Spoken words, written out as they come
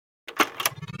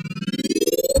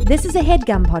This is a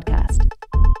HeadGum podcast.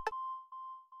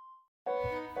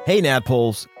 Hey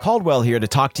Nadpoles, Caldwell here to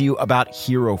talk to you about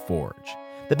Hero Forge,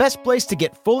 the best place to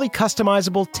get fully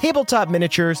customizable tabletop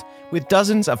miniatures with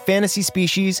dozens of fantasy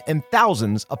species and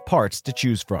thousands of parts to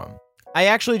choose from. I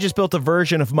actually just built a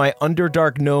version of my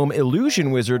Underdark Gnome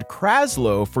illusion wizard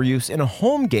Kraslow for use in a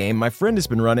home game my friend has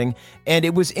been running, and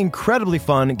it was incredibly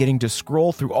fun getting to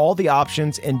scroll through all the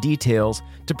options and details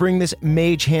to bring this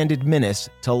mage-handed menace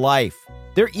to life.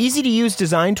 Their easy-to-use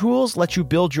design tools let you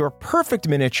build your perfect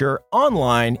miniature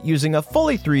online using a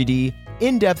fully 3D,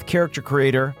 in-depth character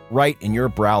creator right in your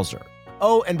browser.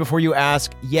 Oh, and before you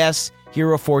ask, yes,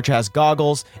 Hero Forge has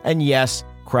goggles, and yes,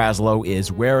 Kraslow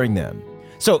is wearing them.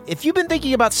 So if you've been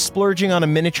thinking about splurging on a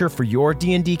miniature for your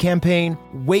D&D campaign,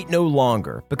 wait no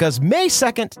longer, because May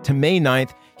 2nd to May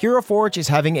 9th, Hero Forge is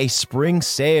having a spring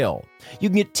sale. You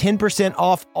can get 10%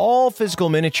 off all physical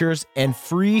miniatures and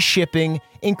free shipping,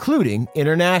 including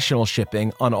international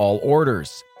shipping on all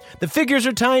orders. The figures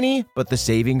are tiny, but the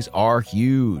savings are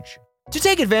huge. To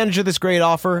take advantage of this great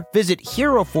offer, visit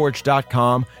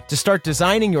HeroForge.com to start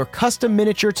designing your custom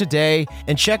miniature today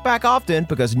and check back often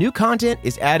because new content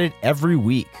is added every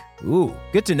week. Ooh,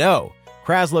 good to know.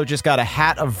 Kraslow just got a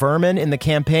hat of vermin in the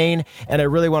campaign, and I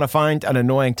really want to find an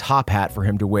annoying top hat for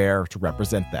him to wear to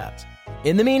represent that.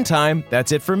 In the meantime,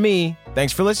 that's it from me.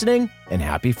 Thanks for listening, and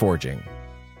happy forging.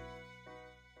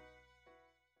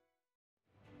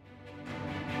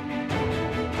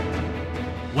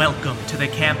 Welcome to the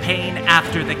campaign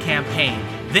after the campaign.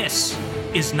 This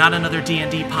is not another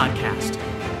D&D podcast.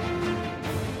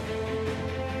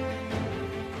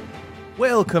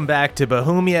 Welcome back to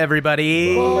Bohemia,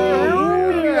 everybody.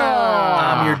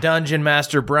 I'm your dungeon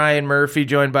master, Brian Murphy,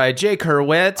 joined by Jake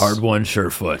Hurwitz. Hard one,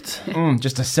 Surefoot.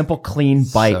 Just a simple, clean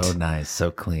bite. So nice,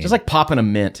 so clean. Just like popping a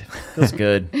mint. Feels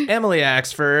good. Emily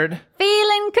Axford.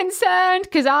 Feeling concerned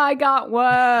because I got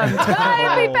wormed.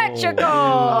 Baby Petrichor.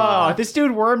 Oh, this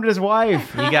dude wormed his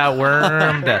wife. He got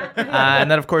wormed.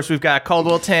 And then, of course, we've got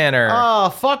Caldwell Tanner. Oh,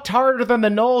 fucked harder than the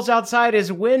gnolls outside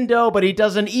his window, but he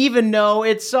doesn't even know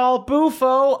it's Saul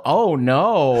Bufo. Oh,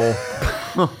 no.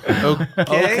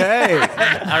 Okay.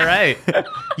 All right.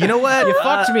 You know what? You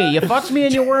fucked me. You fucked me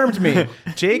and you wormed me.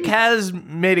 Jake has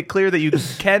made it clear that you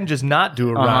can just not do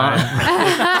a rhyme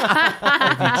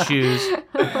if you choose.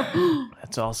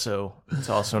 It's also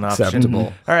an option.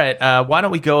 Acceptable. All right. Why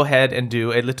don't we go ahead and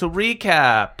do a little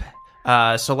recap?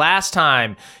 So last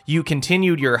time, you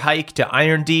continued your hike to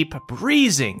Irondeep,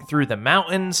 breezing through the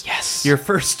mountains. Yes. Your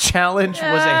first challenge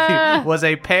was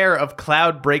a pair of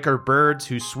cloudbreaker birds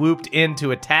who swooped in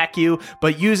to attack you,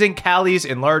 but using Callie's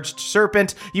enlarged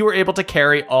serpent, you were able to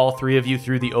carry all three of you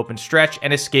through the open stretch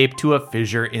and escape to a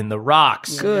fissure in the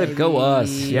rocks. Good, go us.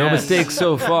 No Yes. mistakes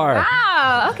so far.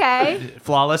 Oh, okay.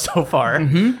 Flawless so far.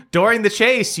 Mm-hmm. During the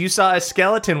chase, you saw a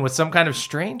skeleton with some kind of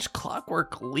strange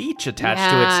clockwork leech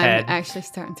attached to its head. I'm actually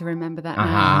starting to remember that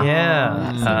now.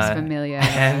 Yeah. That seems familiar.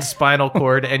 And spinal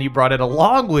cord, and you brought it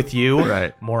along with you.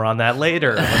 Right. More on that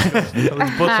later. Let's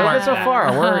bookmark. So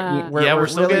far, we're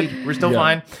still really good. We're still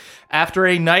fine. After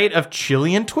a night of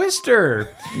Chilean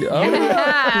Twister.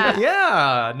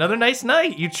 Yeah, another nice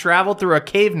night. You traveled through a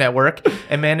cave network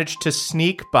and managed to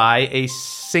sneak by a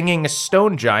singing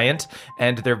stone giant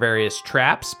and their various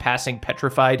traps, passing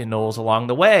petrified gnolls along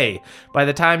the way. By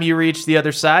the time you reached the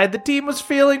other side, the team was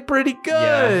feeling pretty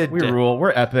good. Yeah, we rule.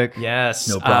 We're epic. Yes.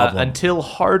 No problem. Until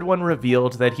Hard One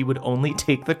revealed that he would only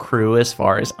take the crew as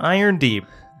far as Irondeep.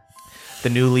 The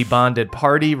newly bonded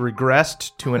party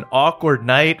regressed to an awkward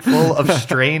night full of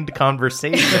strained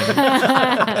conversation.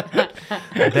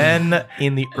 Then,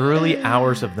 in the early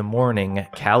hours of the morning,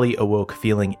 Callie awoke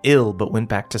feeling ill but went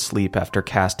back to sleep after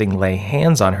casting Lay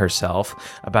Hands on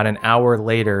herself. About an hour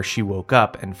later, she woke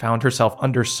up and found herself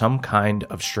under some kind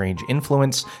of strange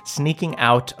influence, sneaking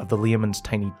out of the Leomund's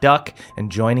tiny duck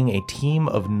and joining a team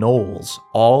of gnolls,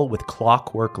 all with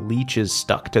clockwork leeches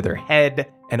stuck to their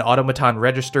head. An automaton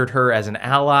registered her as an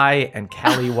ally, and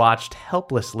Callie watched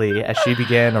helplessly as she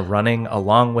began running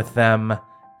along with them.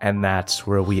 And that's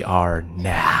where we are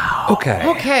now.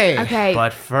 Okay.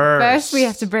 But first we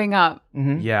have to bring up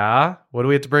Yeah? What do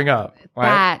we have to bring up?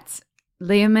 that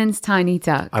Leomund's tiny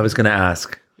duck I was going to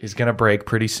ask. Is going to break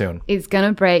pretty soon. is going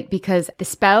to break because the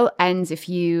spell ends if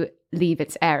you leave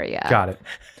its area. Got it.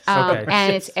 Okay.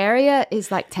 And its area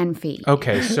is like 10 feet.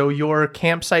 Okay, so your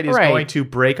campsite is going to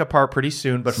break apart pretty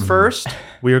soon, but first,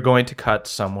 we are going to cut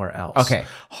somewhere else. Okay.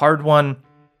 Hard One,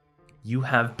 you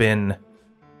have been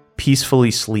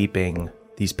peacefully sleeping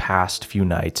these past few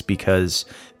nights because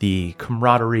the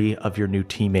camaraderie of your new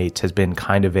teammates has been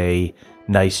kind of a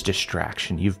nice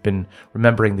distraction. You've been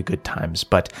remembering the good times,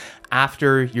 but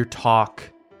after your talk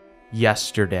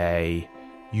yesterday,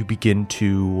 you begin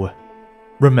to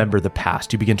remember the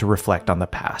past. You begin to reflect on the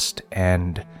past,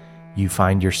 and you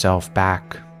find yourself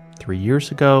back 3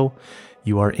 years ago.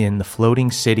 You are in the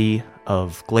floating city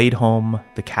of Gladeholm,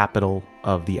 the capital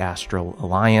of the Astral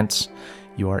Alliance.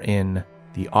 You are in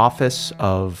the office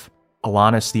of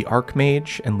Alanis the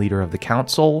Archmage and leader of the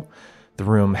council. The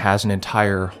room has an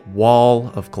entire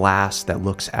wall of glass that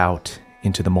looks out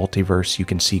into the multiverse. You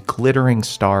can see glittering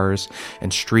stars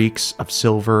and streaks of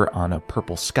silver on a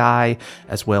purple sky,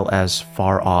 as well as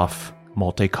far off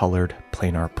multicolored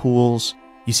planar pools.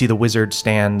 You see the wizard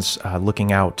stands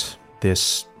looking out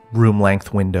this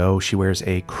room-length window. She wears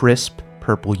a crisp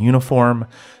purple uniform,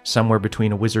 somewhere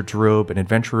between a wizard's robe and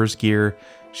adventurer's gear.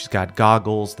 She's got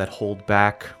goggles that hold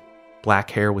back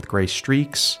black hair with gray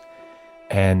streaks,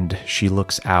 and she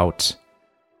looks out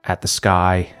at the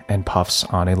sky and puffs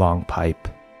on a long pipe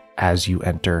as you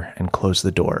enter and close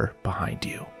the door behind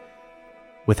you.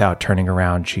 Without turning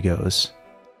around, she goes,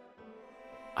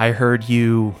 "I heard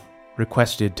you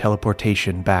requested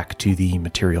teleportation back to the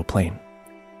material plane."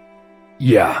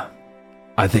 Yeah,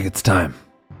 I think it's time.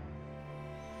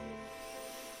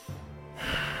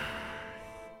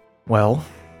 Well,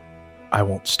 I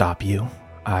won't stop you.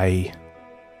 I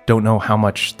don't know how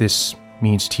much this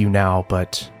means to you now,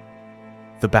 but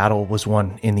the battle was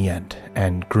won in the end,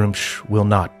 and Grumsh will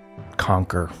not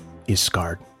conquer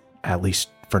Isgard, at least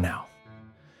for now.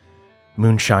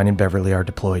 Moonshine and Beverly are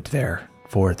deployed there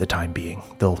for the time being.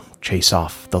 They'll chase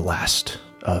off the last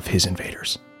of his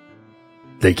invaders.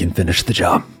 They can finish the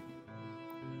job.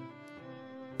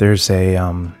 There's a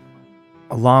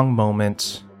long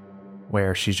moment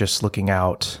where she's just looking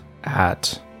out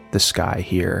at the sky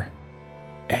here,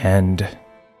 and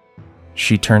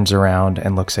she turns around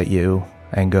and looks at you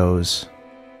and goes,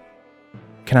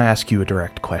 "Can I ask you a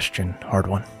direct question, Hard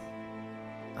One?"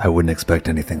 I wouldn't expect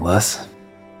anything less.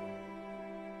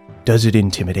 Does it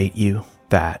intimidate you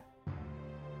that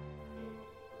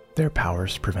their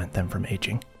powers prevent them from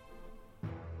aging?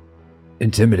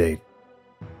 Intimidate?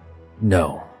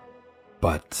 No.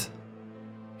 But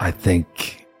I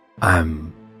think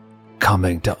I'm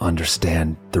coming to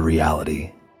understand the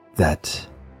reality that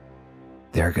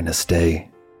they're going to stay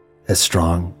as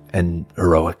strong and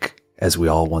heroic as we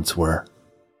all once were.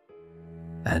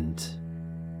 And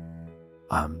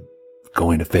I'm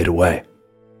going to fade away.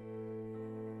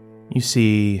 You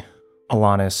see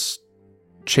Alanis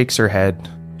shakes her head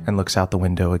and looks out the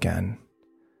window again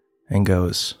and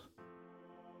goes,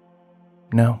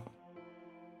 "No.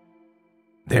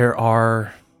 There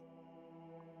are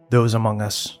those among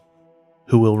us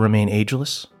who will remain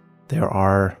ageless. There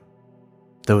are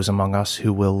those among us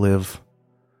who will live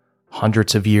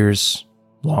hundreds of years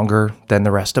longer than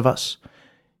the rest of us.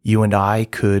 You and I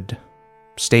could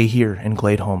stay here in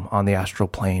Gladeholm on the astral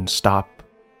plane, stop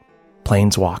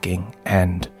planeswalking,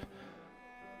 and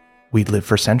we'd live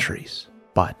for centuries,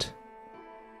 but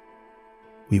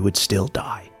we would still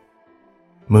die.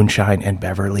 Moonshine and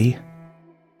Beverly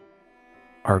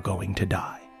are going to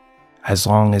die. As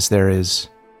long as there is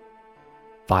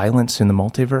violence in the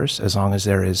multiverse, as long as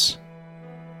there is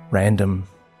random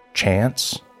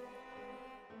chance,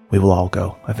 we will all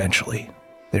go eventually.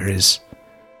 There is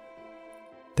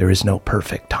no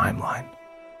perfect timeline."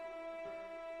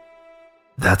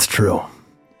 That's true.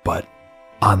 But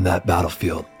on that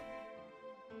battlefield,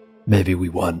 maybe we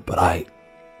won, but I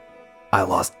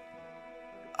lost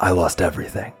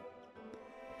everything.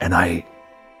 And I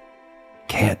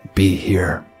can't be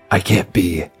here. I can't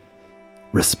be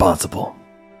responsible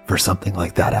for something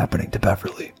like that happening to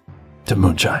Beverly, to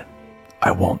Moonshine.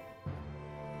 I won't.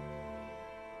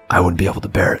 I wouldn't be able to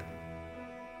bear it.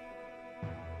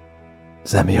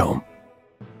 Send me home.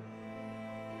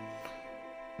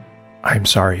 I'm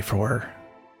sorry for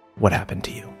what happened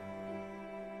to you.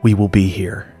 We will be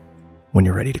here when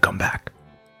you're ready to come back.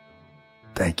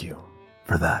 Thank you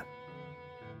for that.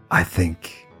 I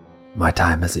think my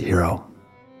time as a hero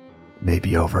may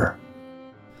be over,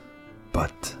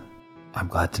 but I'm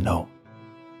glad to know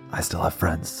I still have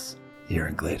friends here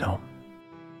in Gladeholm.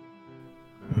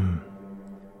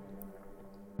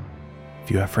 If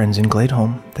you have friends in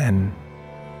Gladeholm, then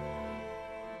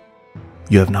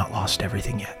you have not lost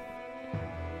everything yet.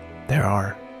 There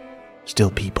are still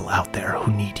people out there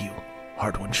who need you,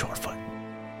 Hard One Shorefoot.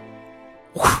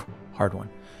 Hard One.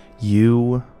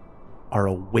 You are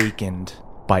awakened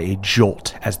by a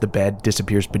jolt as the bed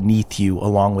disappears beneath you,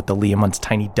 along with the Leomund's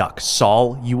tiny duck.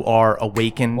 Saul, you are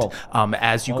awakened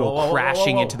as you go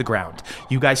crashing into the ground.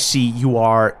 You guys see you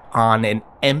are on an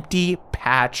empty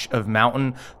patch of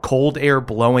mountain, cold air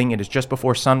blowing. It is just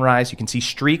before sunrise. You can see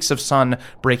streaks of sun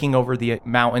breaking over the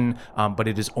mountain, but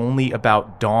it is only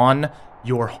about dawn.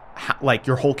 Your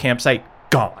whole campsite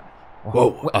gone.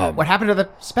 Whoa! What happened to the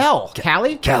spell?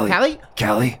 Callie?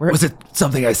 Callie? Was it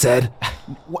something I said?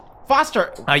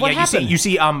 Foster, what happened? You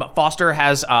see Foster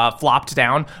has flopped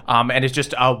down and is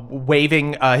just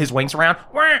waving his wings around.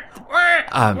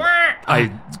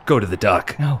 I go to the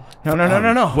duck. No.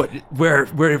 What?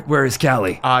 Where is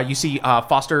Callie? You see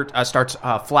Foster starts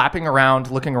flapping around,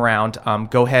 looking around.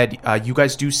 Go ahead. You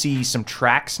guys do see some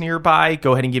tracks nearby.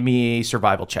 Go ahead and give me a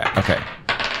survival check. Okay.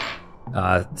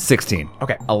 16.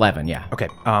 Okay. 11, yeah. Okay.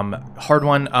 Hard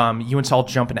one. You and Saul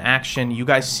jump into action. You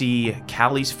guys see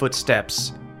Callie's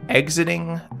footsteps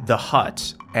exiting the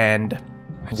hut and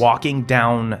walking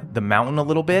down the mountain a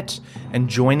little bit and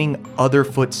joining other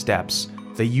footsteps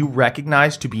that you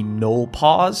recognize to be Knoll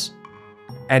paws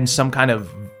and some kind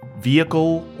of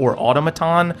vehicle or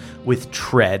automaton with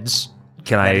treads.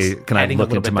 Can I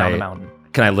look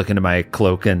into my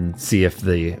cloak and see if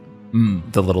the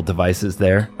little device is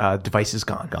there? Device is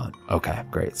gone. Okay,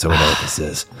 great. So we know what this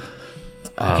is.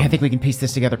 I think we can piece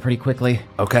this together pretty quickly.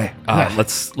 Okay,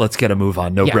 let's get a move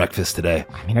on. No breakfast today.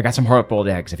 I mean, I got some hard-boiled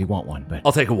eggs if you want one, but...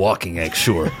 I'll take a walking egg,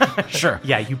 sure. Sure.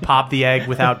 Yeah, you pop the egg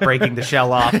without breaking the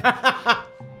shell off. A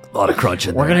lot of crunch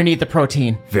in there. We're going to need the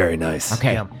protein. Very nice.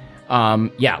 Okay.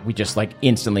 We just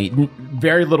instantly,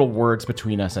 very little words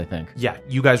between us, I think. Yeah,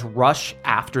 you guys rush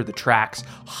after the tracks,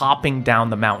 hopping down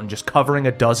the mountain, just covering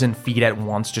a dozen feet at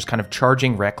once, just kind of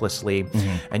charging recklessly.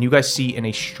 And you guys see in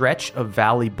a stretch of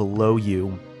valley below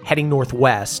you, heading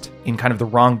northwest in kind of the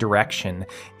wrong direction,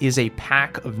 is a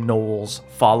pack of gnolls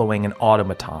following an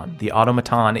automaton. The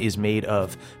automaton is made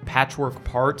of patchwork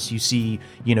parts. You see,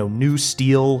 new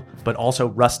steel, but also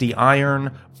rusty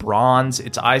iron, bronze.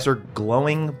 Its eyes are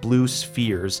glowing blue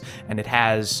spheres, and it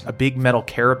has a big metal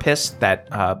carapace that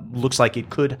looks like it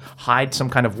could hide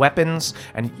some kind of weapons.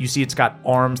 And you see it's got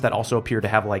arms that also appear to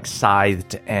have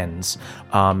scythed ends.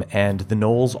 And the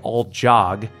gnolls all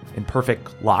jog in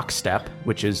perfect lockstep,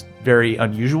 which is very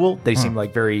unusual. They seem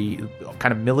very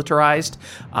kind of militarized.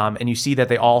 And you see that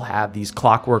they all have these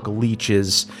clockwork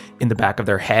leeches in the back of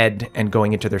their head and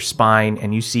going into their spine.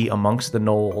 And you see amongst the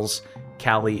gnolls,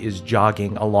 Callie is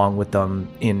jogging along with them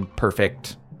in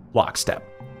perfect lockstep.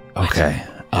 Okay.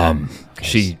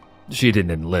 She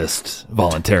didn't enlist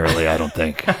voluntarily, I don't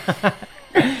think.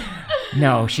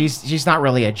 No, she's not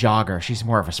really a jogger. She's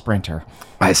more of a sprinter.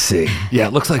 I see. Yeah,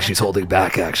 it looks like she's holding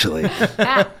back, actually.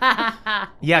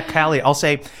 Yeah, Callie, I'll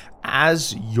say,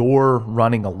 as you're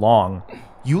running along,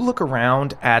 you look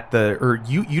around at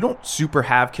you don't super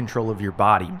have control of your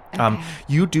body. Okay.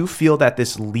 You do feel that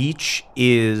this leech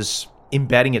is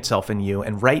embedding itself in you,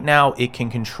 and right now it can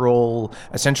control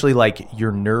essentially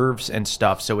your nerves and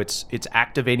stuff, so it's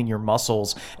activating your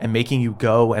muscles and making you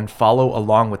go and follow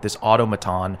along with this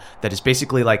automaton that is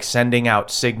basically sending out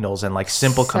signals and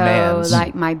simple commands.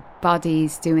 So my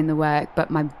body's doing the work, but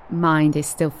my mind is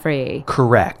still free.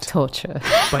 Correct. Torture.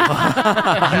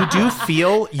 But you do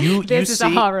feel This is a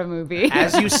horror movie.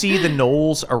 As you see the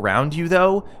gnolls around you,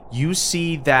 though, you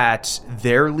see that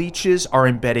their leeches are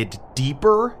embedded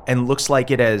deeper and looks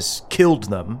like it has killed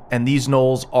them. And these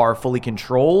gnolls are fully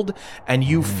controlled, and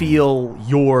you feel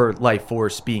your life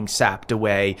force being sapped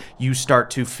away. You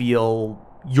start to feel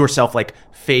yourself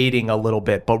fading a little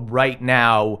bit, but right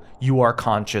now you are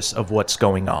conscious of what's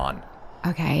going on.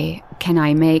 Okay, can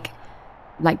I make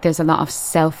there's a lot of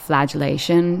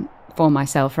self-flagellation for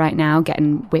myself right now,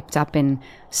 getting whipped up in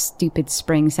stupid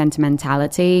spring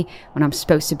sentimentality when I'm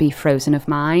supposed to be frozen of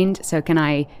mind. So can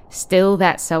I still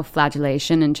that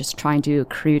self-flagellation and just try and do a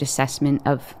crude assessment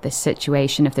of the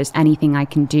situation, if there's anything I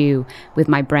can do with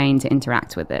my brain to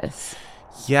interact with this?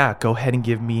 Yeah, go ahead and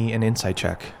give me an insight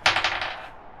check.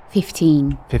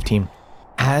 15.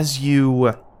 As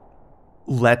you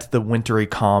let the wintry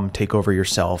calm take over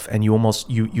yourself, and you almost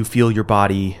you feel your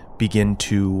body begin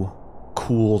to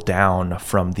cool down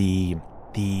from the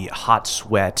hot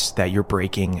sweat that you're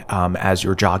breaking as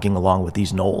you're jogging along with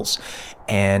these gnolls,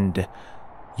 and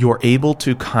you're able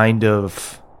to kind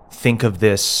of think of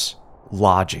this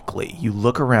logically. You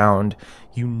look around,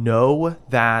 you know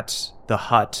that the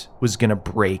hut was going to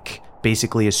break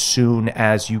basically as soon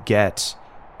as you get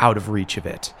out of reach of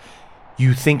it.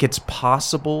 You think it's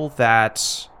possible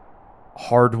that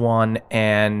Hard One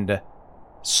and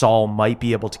Saul might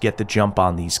be able to get the jump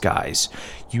on these guys.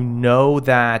 You know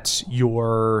that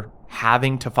your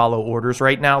having to follow orders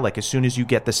right now. Like as soon as you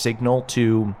get the signal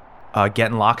to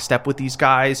get in lockstep with these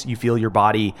guys, you feel your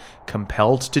body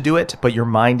compelled to do it, but your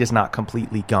mind is not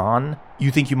completely gone.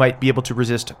 You think you might be able to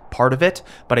resist part of it,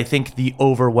 but I think the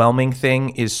overwhelming thing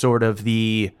is sort of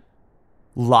the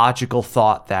logical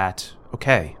thought that,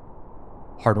 okay,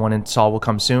 Hard One and Saul will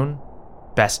come soon.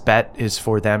 Best bet is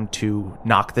for them to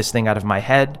knock this thing out of my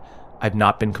head. I've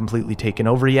not been completely taken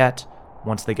over yet.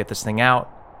 Once they get this thing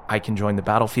out, I can join the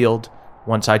battlefield.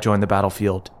 Once I join the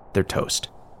battlefield, they're toast.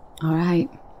 All right.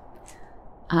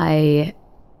 I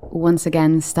once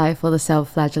again stifle the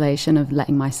self-flagellation of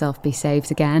letting myself be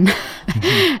saved again.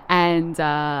 And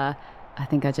I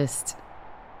think I just,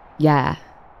 the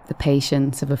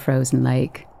patience of a frozen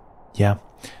lake. Yeah.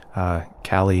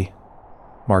 Callie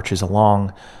marches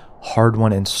along. Hard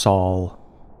One and Saul,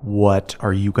 what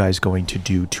are you guys going to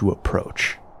do to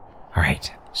approach? All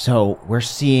right. So we're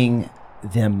seeing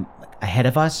them ahead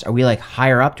of us. Are we like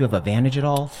higher up? Do we have advantage at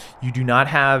all? You do not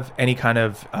have any kind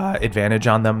of advantage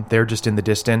on them. They're just in the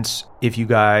distance. If you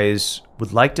guys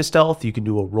would like to stealth, you can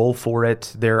do a roll for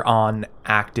it. They're on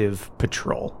active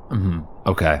patrol.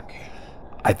 Okay.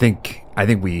 I think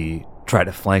we try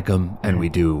to flank them and we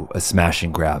do a smash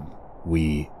and grab.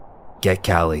 We get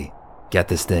Callie, get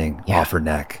this thing off her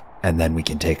neck, and then we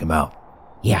can take him out.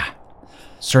 Yeah.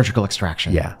 Surgical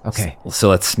extraction. Yeah. Okay. So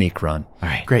let's sneak run. All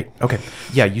right. Great. Okay.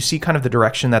 Yeah, you see kind of the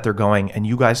direction that they're going, and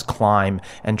you guys climb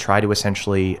and try to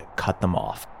essentially cut them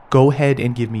off. Go ahead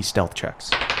and give me stealth checks.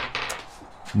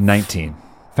 19.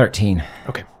 13.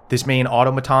 Okay. This main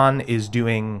automaton is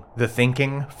doing the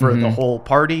thinking for the whole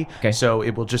party. Okay. So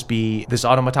it will just be this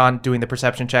automaton doing the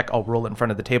perception check. I'll roll it in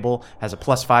front of the table. Has a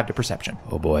 +5 to perception.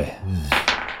 Oh boy.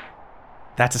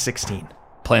 That's a 16.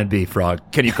 Plan B, Frog.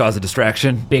 Can you cause a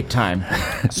distraction? Big time.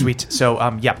 Sweet. So,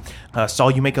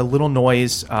 Saul, you make a little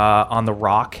noise on the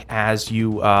rock as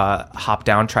you hop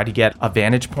down, try to get a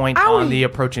vantage point on the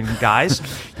approaching guys.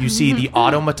 You see the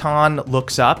automaton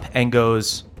looks up and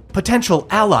goes, "Potential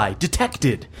ally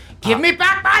detected." Give me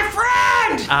back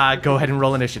my friend! Go ahead and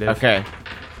roll initiative. Okay.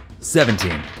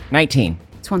 17. 19.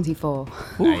 24.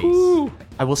 Nice.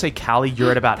 I will say, Callie,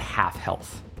 you're at about half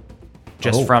health.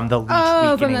 Just from the leech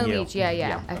Oh, from weakening the you. leech.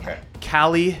 Yeah. Okay.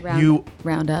 Callie, you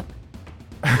Round up.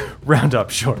 round up,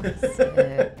 sure.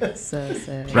 So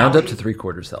sick. Round up to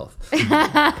 3/4 health.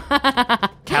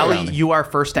 Callie, you are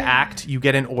first to act. You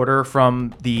get an order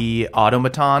from the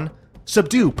automaton.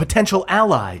 Subdue, potential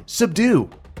ally, subdue.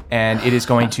 And it is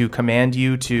going to command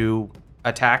you to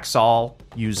attack Saul,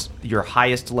 use your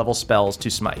highest level spells to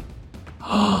smite.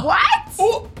 What?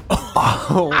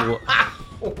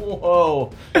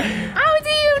 Whoa. How do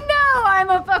you know I'm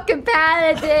a fucking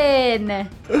paladin?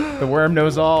 The worm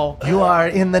knows all. You are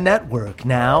in the network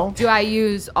now. Do I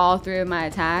use all three of my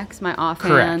attacks? My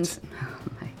offhand? Oh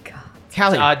my god.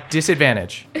 Callie.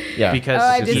 Disadvantage. Yeah. Because Oh,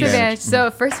 I have he's- disadvantage.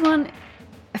 So first one,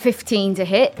 a 15 to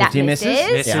hit. That 15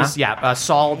 misses. misses?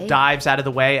 Saul dives out of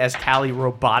the way as Callie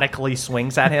robotically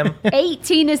swings at him.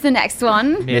 18 is the next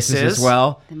one. Misses as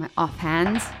well. Then my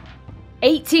offhand.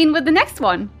 18 with the next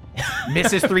one.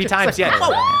 Misses 3 times. Yeah.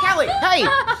 Oh, Callie, hey!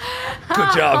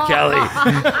 Good job, Callie.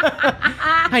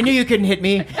 I knew you couldn't hit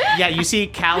me. Yeah, you see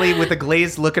Callie with a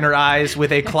glazed look in her eyes,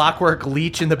 with a clockwork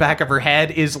leech in the back of her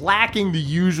head, is lacking the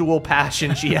usual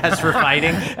passion she has for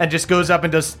fighting, and just goes up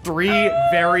and does 3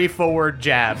 very forward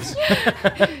jabs.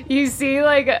 You see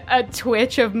like a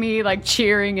twitch of me like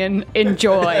cheering in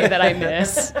joy that I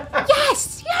miss.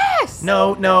 Yes!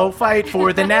 No, fight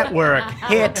for the network.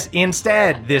 Hit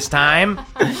instead this time.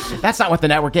 That's not what the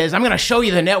network is. I'm going to show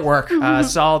you the network.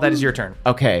 Saul, that is your turn.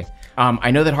 Okay.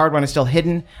 I know that Hard One is still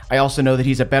hidden. I also know that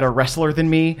he's a better wrestler than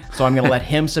me, so I'm going to let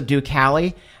him subdue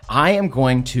Callie. I am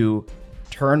going to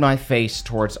turn my face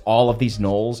towards all of these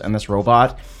gnolls and this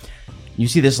robot. You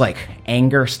see this, like,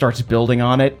 anger starts building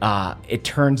on it. It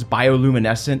turns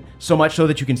bioluminescent, so much so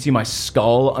that you can see my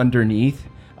skull underneath.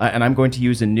 And I'm going to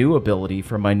use a new ability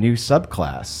from my new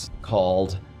subclass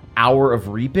called Hour of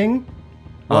Reaping.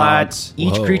 What?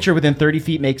 Each Whoa. creature within 30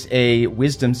 feet makes a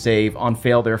wisdom save. On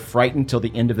fail, they're frightened till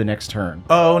the end of the next turn.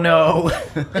 Oh, no.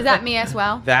 Is that me as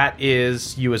well? That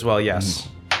is you as well, yes.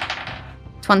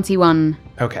 21.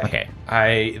 Okay.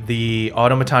 The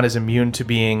automaton is immune to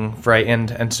being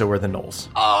frightened, and so are the gnolls.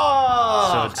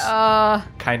 So it's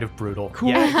kind of brutal. Cool.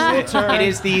 Yeah, it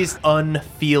is these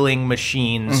unfeeling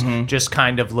machines just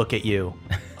kind of look at you.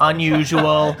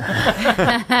 Unusual,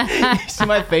 See,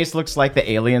 my face looks like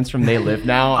the aliens from They Live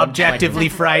Now. I'm objectively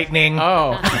frightening.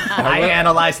 Oh. I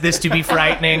analyzed this to be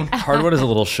frightening. Hardwood is a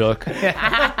little shook.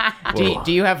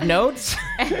 Do you have notes?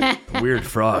 Weird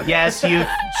frog. Yes, you've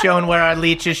shown where our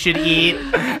leeches should eat.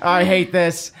 I hate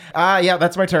this. Yeah,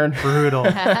 that's my turn. Brutal.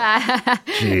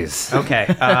 Jeez. Okay,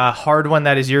 hard one.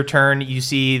 That is your turn. You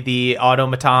see the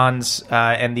automatons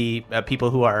and the people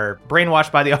who are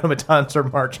brainwashed by the automatons are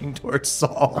marching towards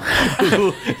Saul.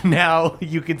 Who now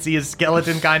you can see his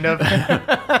skeleton, kind of.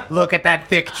 Look at that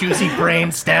thick, juicy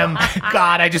brain stem.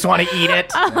 God, I just want to eat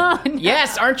it.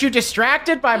 Yes, aren't you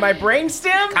distracted by my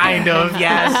brainstem? Kind of,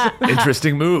 yes.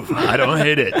 Interesting move. I don't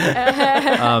hate it.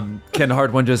 Can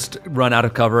Hard One just run out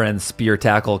of cover and spear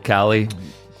tackle Callie?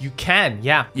 You can,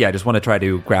 yeah. Yeah, I just want to try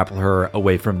to grapple her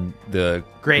away from the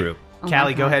Great. group.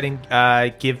 Callie, go ahead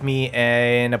and give me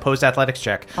an opposed athletics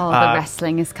check. Oh, the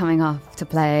wrestling is coming off to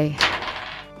play.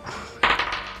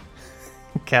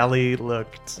 Callie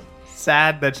looked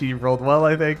sad that she rolled well,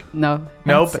 I think. No.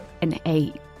 Nope. That's an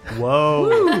 8.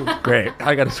 Whoa. Great.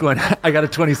 I got a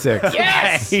 26.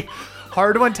 Yes!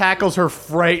 Hard one tackles her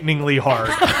frighteningly hard.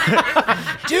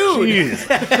 Dude!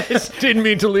 Didn't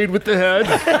mean to lead with the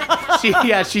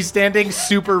head. She's standing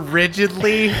super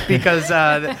rigidly because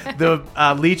the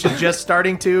leech is just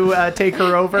starting to take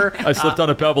her over. I slipped on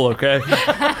a pebble, okay?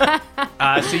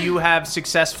 So you have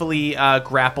successfully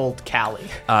grappled Callie.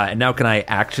 And now can I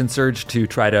action surge to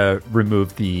try to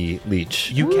remove the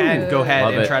leech? You can go ahead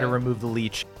Love and it. try to remove the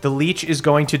leech. The leech is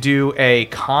going to do a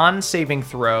con saving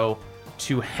throw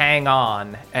to hang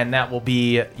on, and that will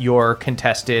be your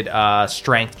contested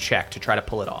strength check to try to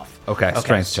pull it off. Okay,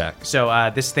 strength check.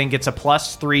 So this thing gets a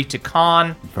 +3 to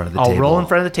con. In front of the I'll roll table. in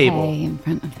front of the table. Okay, in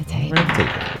front of the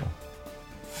table.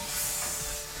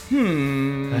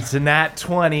 That's a nat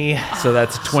 20. So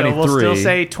that's 23. So we'll still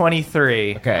say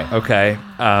 23. Okay. Okay.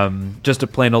 Just a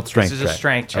plain old strength This check. is a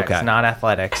strength check. Okay. It's not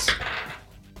athletics.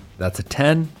 That's a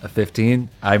 10, a 15.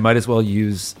 I might as well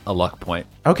use a luck point.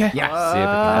 Okay. Yeah. See if it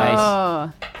can.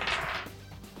 Oh.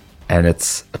 And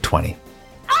it's a 20.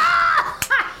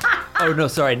 Oh, no,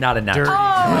 sorry, not a nat. Dirty.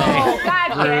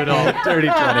 Brutal. Dirty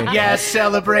 20. Yes,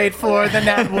 celebrate for the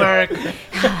network.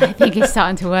 I think it's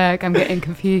starting to work. I'm getting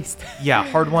confused. Yeah,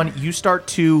 hard one. You start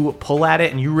to pull at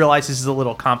it, and you realize this is a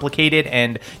little complicated,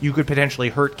 and you could potentially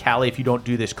hurt Callie if you don't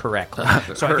do this correctly.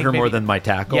 So Hurt her more than my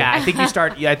tackle. Yeah, I think you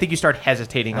start. Yeah, I think you start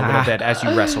hesitating a little bit as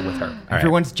you wrestle with her.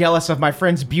 Everyone's jealous of my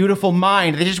friend's beautiful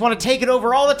mind. They just want to take it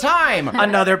over all the time.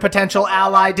 Another potential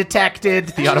ally detected.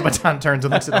 The automaton turns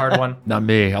and looks at hard one. Not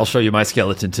me. I'll show you my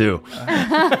skeleton, too.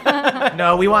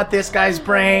 No, we want this guy's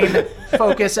brain.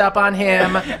 Focus up on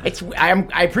him.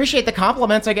 I appreciate the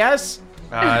compliments, I guess.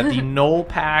 The Knoll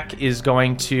pack is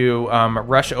going to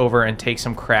rush over and take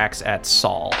some cracks at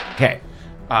Saul. Okay.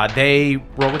 They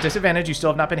roll with disadvantage. You still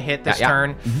have not been hit this Yeah.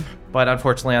 turn, but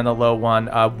unfortunately on the low one,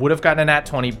 would have gotten a nat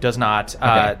 20, does not.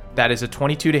 Okay. That is a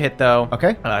 22 to hit though.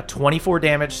 Okay. 24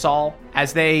 damage, Saul.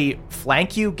 As they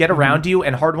flank you, get around you,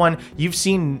 and hard one, you've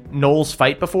seen Knolls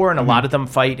fight before, and a lot of them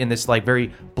fight in this like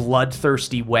very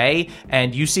bloodthirsty way.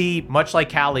 And you see, much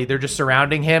like Callie, they're just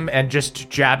surrounding him and just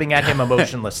jabbing at him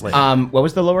emotionlessly. What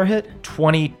was the lower hit?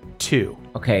 22.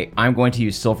 Okay, I'm going to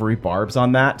use silvery barbs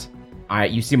on that.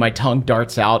 You see my tongue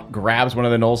darts out, grabs one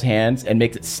of the Knoll's hands, and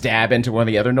makes it stab into one of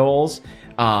the other Knolls.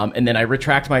 And then I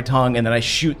retract my tongue, and then I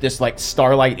shoot this like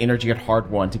starlight energy at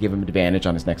hard one to give him advantage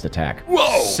on his next attack.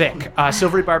 Sick.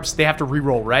 Silvery Barbs, they have to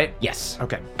re-roll, right? Yes.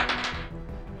 Okay.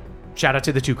 Shout out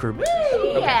to the two crew.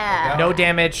 Yeah. No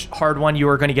damage. Hard one. You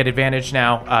are going to get advantage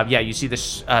now. Yeah, you see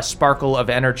this sparkle of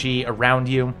energy around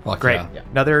you. Fuck Great. yeah.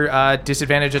 Another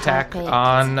disadvantage attack Perfect.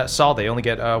 on Saul. They only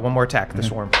get one more attack, the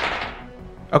swarm.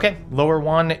 Okay, lower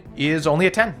one is only a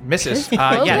 10. Misses.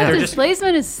 Yeah, they're just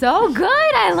displacement is so good.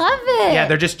 I love it.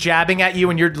 they're just jabbing at you,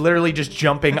 and you're literally just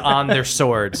jumping on their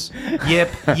swords. Yip,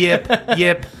 yip,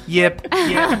 yip, yip, yip.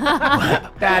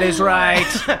 That is right.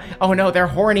 Oh no, they're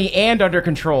horny and under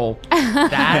control.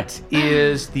 That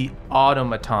is the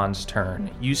automaton's turn.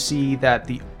 You see that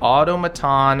the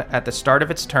automaton at the start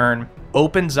of its turn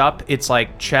opens up its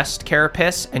like chest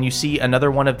carapace, and you see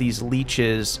another one of these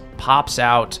leeches pops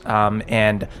out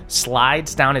and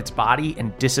slides down its body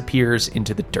and disappears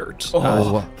into the dirt.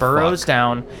 Burrows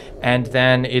down, and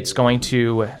then it's going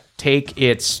to take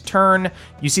its turn.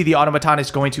 You see the automaton is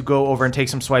going to go over and take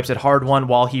some swipes at hard one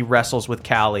while he wrestles with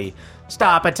Callie.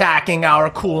 Stop attacking our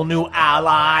cool new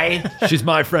ally. She's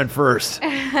my friend first.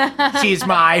 She's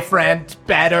my friend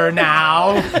better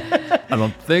now. I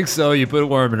don't think so. You put a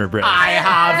worm in her brain. I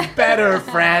have better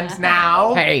friends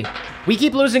now. Hey, we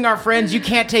keep losing our friends. You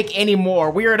can't take any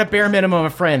more. We are at a bare minimum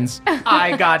of friends.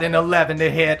 I got an 11 to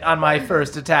hit on my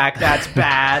first attack. That's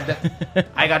bad.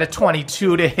 I got a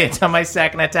 22 to hit on my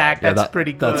second attack. That's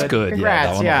pretty good. That's good. Congrats,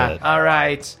 that one yeah. will hit. All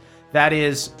right. That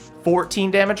is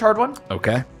 14 damage, hard one.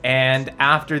 Okay. And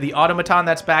after the automaton,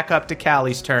 that's back up to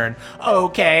Callie's turn.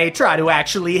 Okay, try to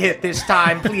actually hit this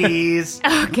time, please.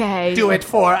 Okay. Do it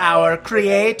for our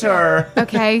creator.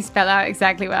 Okay, spell out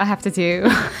exactly what I have to do.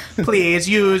 Please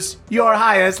use your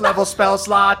highest level spell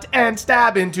slot and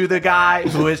stab into the guy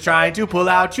who is trying to pull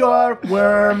out your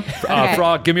worm. Okay.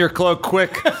 Frog, give me your cloak,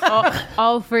 quick.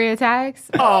 All 3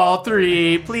 attacks? All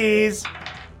 3, please.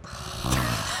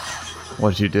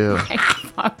 What'd you do? My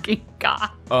fucking God.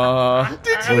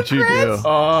 What'd you do?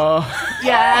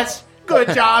 Yes.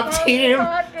 Good job, team.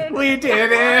 We did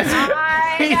it.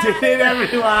 We did it,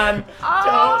 everyone.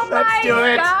 Let's do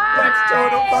it. Let's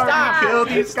total party kill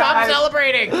these guys. Stop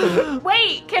celebrating.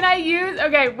 Wait, can I use...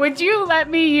 Okay, would you let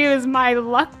me use my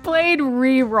Luck Blade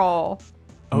reroll?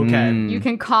 Okay. You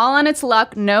can call on its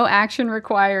luck, no action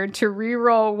required, to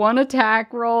reroll 1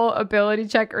 attack roll, ability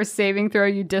check, or saving throw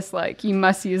you dislike. You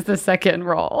must use the second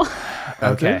roll.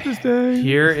 Okay.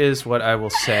 Here is what I will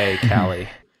say, Callie.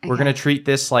 We're going to treat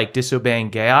this like disobeying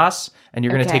Chaos, and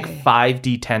you're going to take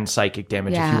 5d10 psychic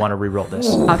damage if you want to reroll this.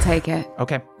 I'll take it.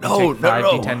 Okay. No, take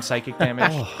 5d10 psychic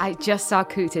damage. I just saw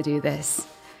Kuta do this.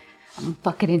 I'm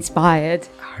fucking inspired.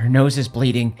 Her nose is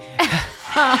bleeding.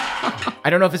 I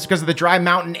don't know if it's because of the dry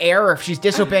mountain air or if she's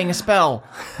disobeying a spell.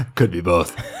 Could be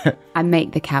both. I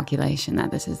make the calculation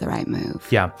that this is the right move.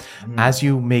 Yeah. As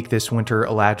you make this Winter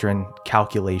Eladrin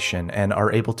calculation and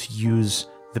are able to use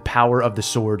the power of the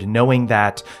sword, knowing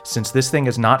that since this thing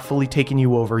has not fully taken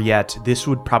you over yet, this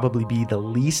would probably be the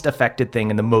least affected thing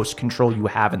and the most control you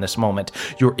have in this moment.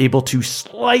 You're able to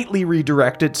slightly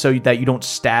redirect it so that you don't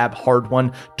stab Hard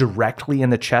One directly in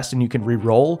the chest and you can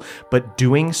re-roll, but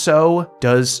doing so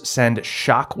does send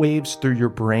shockwaves through your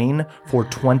brain for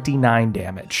 29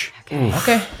 damage.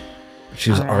 Okay. She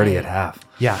was already at half.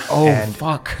 Yeah. Oh, and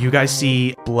fuck. You guys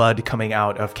see blood coming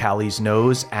out of Callie's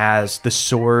nose as the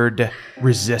sword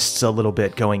resists a little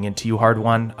bit going into you, Hard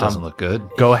One. Doesn't look good.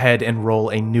 Go ahead and roll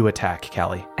a new attack,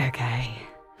 Callie. Okay.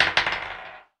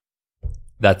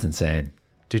 That's insane.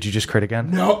 Did you just crit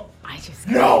again? No. I just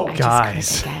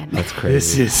Guys. crit again. That's crazy.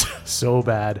 This is so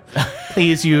bad.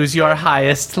 Please use your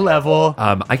highest level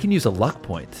I can use a luck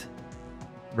point,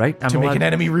 right? to make an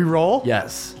enemy reroll.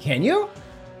 Yes. Can you?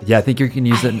 Yeah, I think you can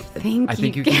use it. think I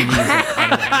think you you can use it.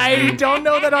 I don't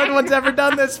know that Hard One's ever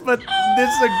done this, but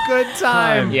this is a good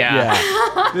time. Yeah.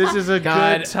 This is a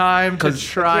good time to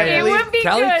try It it. would be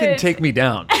Callie good. can take me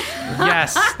down.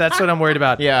 Yes, that's what I'm worried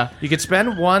about. Yeah. You could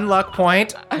spend 1 luck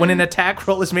point when an attack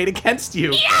roll is made against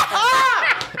you.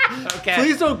 Okay.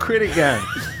 Please don't crit again.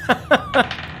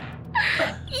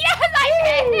 Yes, I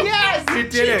did. Yes. You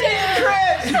did it. You did it.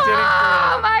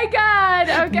 Oh my God.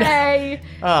 Okay.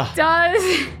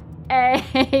 Does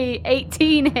a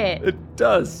 18 hit? It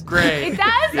does. Great. It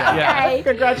does? Okay.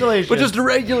 Congratulations. But just a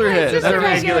regular hit. Just That's a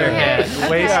regular hit.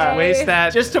 Okay. Waste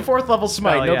that. Just a 4th level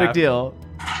smite. Oh, no yeah. big deal.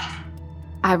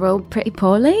 I rolled pretty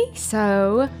poorly,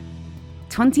 so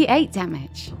 28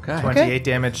 damage. Okay. 28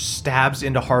 damage, stabs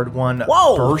into Hard One.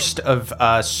 Whoa. Burst of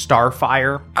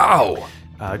starfire. Ow.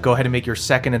 Go ahead and make your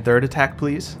second and third attack,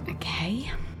 please.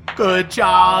 Okay. Good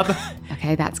job.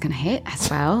 Okay, that's gonna hit as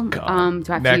well. Do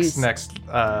I have to use Next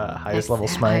highest level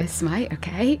smite. highest smite?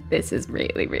 Okay, this is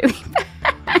really, really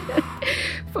bad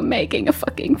for making a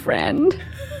fucking friend.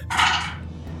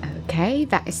 Okay,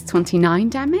 that is 29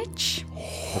 damage.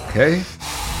 Okay.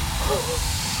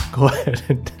 Go ahead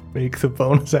and make the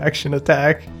bonus action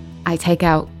attack. I take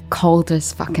out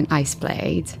Calder's fucking ice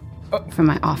blade for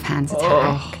my offhand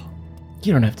attack.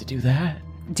 You don't have to do that.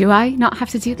 Do I not have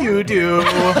to do that? You do.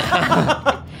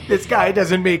 This guy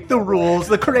doesn't make the rules.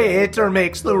 The creator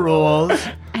makes the rules.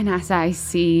 And as I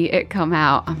see it come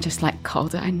out, I'm just like,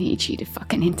 Calder, I need you to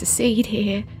fucking intercede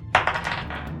here.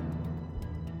 I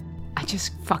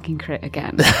just fucking crit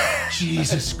again.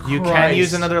 Jesus Christ. You can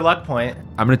use another luck point.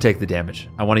 I'm gonna take the damage.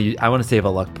 I want to save a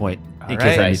luck point in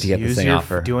case I need to get this thing off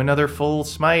her. Do another full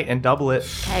smite and double it.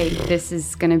 Okay, this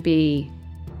is gonna be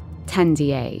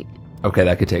 10d8. Okay,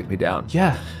 that could take me down.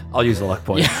 Yeah. I'll use a luck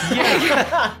point.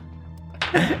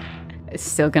 It's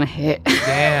still gonna hit.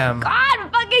 Damn. God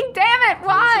fucking damn it,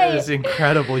 why? This is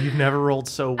incredible. You've never rolled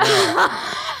so well.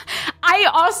 I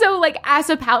also, like, as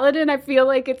a paladin, I feel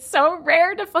like it's so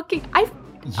rare to fucking...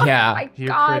 Yeah. Oh my You're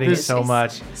God, critting this so is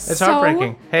much. It's so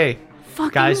heartbreaking. Hey,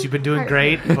 fucking guys, you've been doing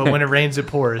great, but when it rains, it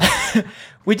pours.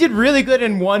 We did really good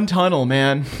in one tunnel,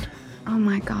 man. Oh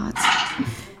my God.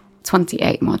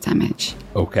 28 more damage.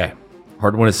 Okay.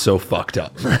 Hard One is so fucked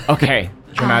up. Okay.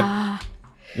 You're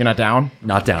not down?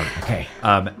 Not down. Okay.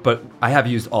 But I have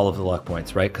used all of the luck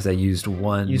points, right? Because I used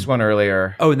one. Used one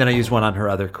earlier. Oh, and then I used one on her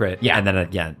other crit. Yeah. And then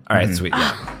again. All right, sweet.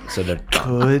 Yeah. So they're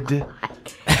Good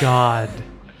God.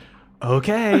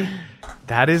 Okay.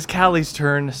 That is Callie's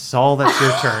turn. Saul, that's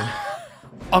your turn.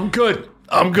 I'm good.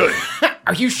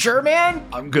 Are you sure, man?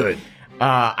 I'm good.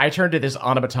 I turn to this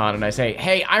automaton and I say,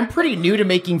 hey, I'm pretty new to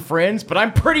making friends, but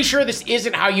I'm pretty sure this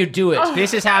isn't how you do it.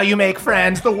 This is how you make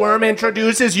friends. The worm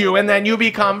introduces you and then you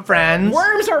become friends.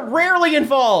 Worms are rarely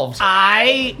involved.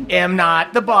 I am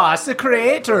not the boss. The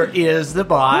creator is the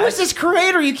boss. Who is this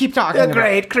creator you keep talking The about?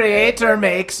 great creator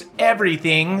makes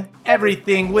everything.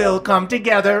 Everything will come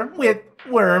together with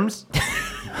worms.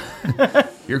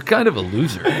 You're kind of a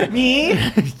loser. Me?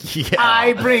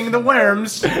 I bring the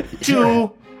worms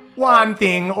to one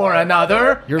thing or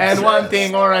another, and one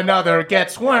thing or another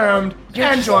gets wormed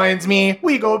and joins me.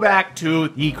 We go back to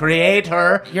the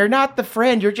creator. You're not the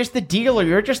friend, you're just the dealer,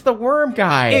 you're just the worm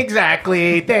guy.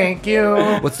 Exactly. Thank you.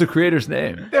 What's the creator's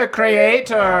name? The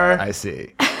creator. I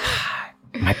see.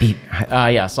 Might be.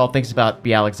 Saul thinks about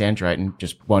the Alexandrite and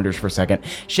just wonders for a second.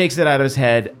 Shakes it out of his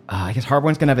head. I guess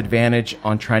Hardwine's going to have advantage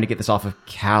on trying to get this off of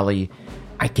Callie.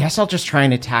 I guess I'll just try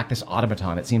and attack this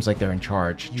automaton. It seems like they're in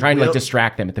charge. Trying to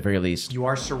distract them at the very least. You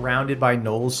are surrounded by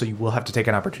gnolls, so you will have to take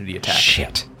an opportunity attack.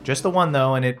 Shit. Just the one,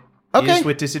 though, and it is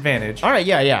with disadvantage. All right,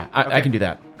 I can do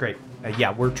that. Great.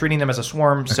 We're treating them as a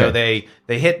swarm, so they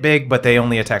hit big, but they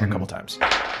only attack a couple times.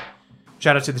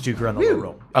 Shout out to the two who are on the low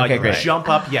roll. Okay, you great. Jump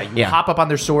up. You hop up on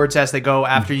their swords as they go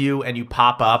after you, and you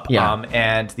pop up. Yeah.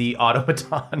 And the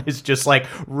automaton is just like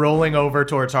rolling over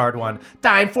towards Hard One.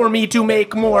 Time for me to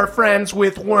make more friends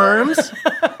with worms.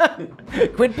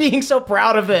 Quit being so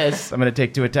proud of this. I'm going to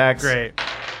take 2 attacks. Great.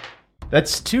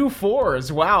 That's 2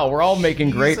 4s. Wow, we're all making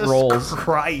great rolls.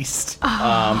 Christ.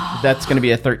 That's going to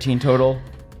be a 13 total.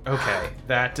 Okay,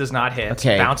 that does not hit.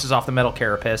 Okay. Bounces off the metal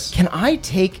carapace. Can I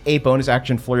take a bonus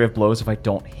action flurry of blows if I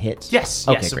don't hit? Yes,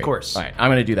 Okay, yes, of great. course. All right, I'm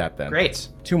going to do that then. Great.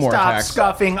 2 more Stop attacks.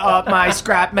 scuffing up my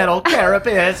scrap metal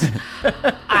carapace.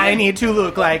 I need to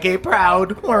look like a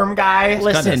proud worm guy. Kind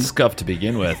Listen, of scuffed to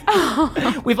begin with.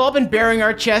 we've all been bearing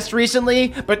our chest recently,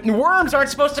 but worms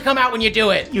aren't supposed to come out when you do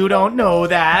it. You don't know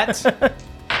that.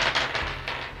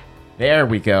 There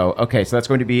we go. Okay, so that's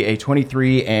going to be a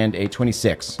 23 and a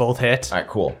 26. Both hit. All right,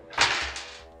 cool.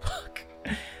 Fuck.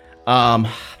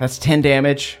 That's 10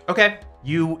 damage. Okay.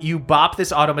 You bop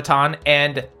this automaton,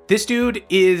 and this dude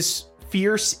is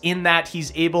fierce in that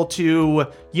he's able to,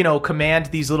 command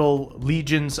these little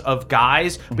legions of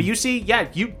guys. But you see,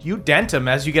 you dent him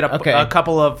as you get a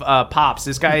couple of pops.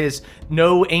 This guy is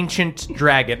no ancient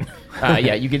dragon.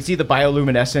 You can see the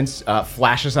bioluminescence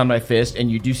flashes on my fist,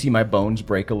 and you do see my bones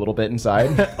break a little bit inside.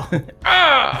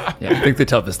 Yeah, I think the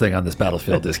toughest thing on this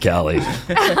battlefield is Callie.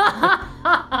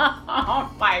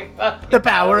 The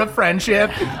power of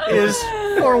friendship is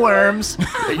for worms.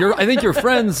 I think you're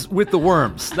friends with the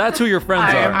worms. That's who your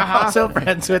friends I am are. also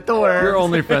friends with the worms. You're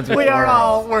only friends with We the are worms.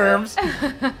 all worms.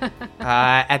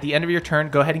 At the end of your turn,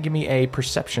 go ahead and give me a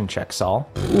perception check, Saul.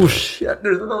 Oh, shit.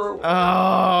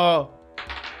 Oh.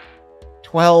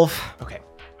 12. Okay.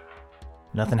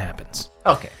 Nothing happens.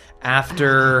 Okay.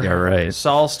 After Yeah, right.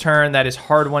 Saul's turn, that is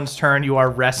Hard One's turn, you are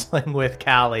wrestling with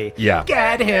Callie. Yeah.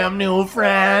 Get him, new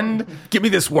friend. Give me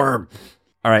this worm.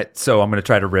 All right, so I'm going to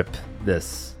try to rip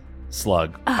this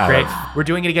slug out Great. of... We're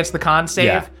doing it against the con save.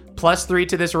 Yeah. +3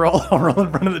 to this roll. I'll roll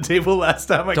in front of the table last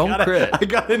time. I Don't crit. I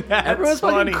got a nat Everyone's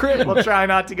fucking 20. critting. We'll try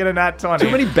not to get a nat 20.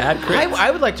 Too many bad crits.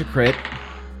 I would like to crit.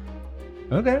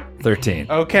 Okay. 13.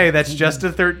 Okay, that's just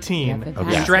a 13. Yeah, but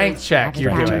that's- Strength check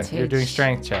you're doing. advantage. You're doing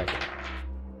strength check.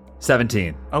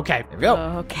 17. Okay. There we go.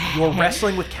 Okay. You were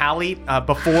wrestling with Callie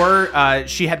before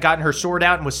she had gotten her sword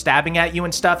out and was stabbing at you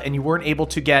and stuff, and you weren't able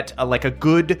to get a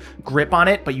good grip on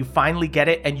it, but you finally get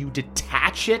it, and you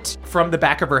detach it from the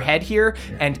back of her head here,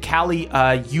 and Callie,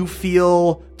 you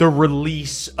feel the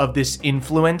release of this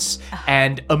influence,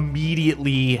 and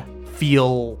immediately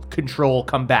feel control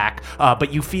come back,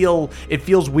 but it feels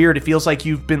weird. It feels like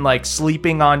you've been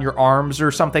sleeping on your arms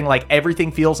or something.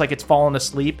 Everything feels like it's fallen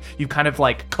asleep. You kind of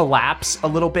collapse a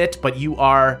little bit, but you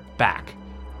are back.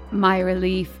 My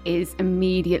relief is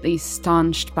immediately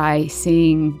staunched by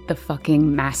seeing the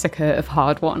fucking massacre of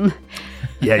Hard One.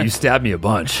 Yeah, you stabbed me a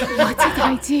bunch. What did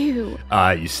I do?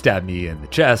 You stabbed me in the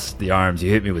chest, the arms,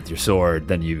 you hit me with your sword,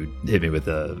 then you hit me with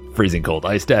a freezing cold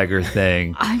ice dagger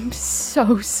thing. I'm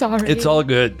so sorry. It's all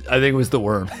good. I think it was the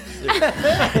worm.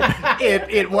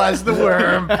 It was the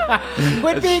worm.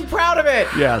 Quit being proud of it.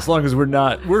 Yeah, as long as we're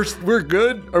not. We're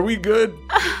good? Are we good?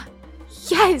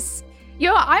 Yes.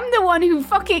 I'm the one who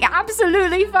fucking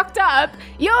absolutely fucked up.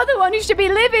 You're the one who should be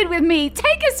living with me.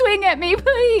 Take a swing at me,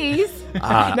 please.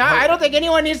 Now, I don't think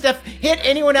anyone needs to hit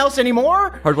anyone else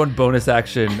anymore. Hard one bonus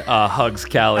action hugs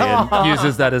Callie and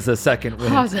uses that as a second win.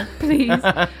 Pause, please.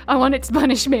 I want it to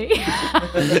punish me.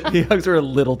 He hugs her a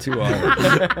little too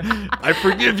hard. I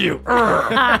forgive you.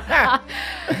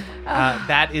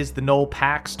 That is the Knoll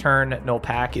Pack's turn. Knoll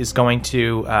Pack is going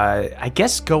to, I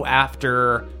guess, go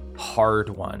after Hard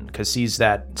One because sees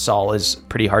that Saul is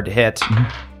pretty hard to hit.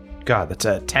 God, that's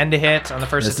a 10 to hit on the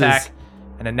first attack,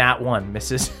 and a nat 1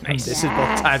 misses. Misses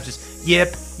both times. Just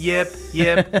yip.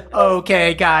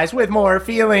 Okay, guys, with more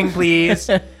feeling, please.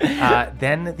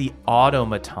 Then the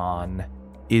automaton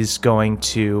is going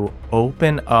to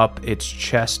open up its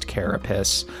chest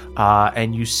carapace,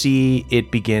 and you see it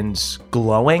begins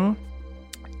glowing,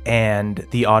 and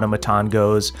the automaton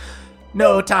goes,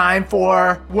 "No time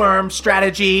for worm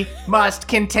strategy. Must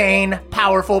contain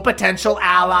powerful potential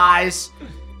allies."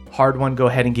 Hard One, go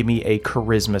ahead and give me a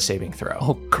charisma saving throw.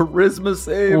 Oh, charisma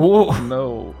save. Whoa.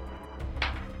 No.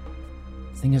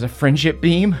 This thing has a friendship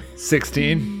beam.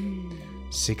 16.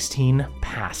 16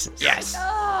 passes. Yes.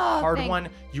 Hard thank One,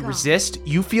 you resist.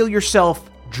 You feel yourself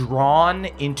drawn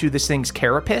into this thing's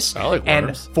carapace, I like and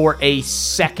worms. for a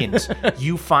second,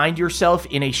 you find yourself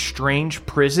in a strange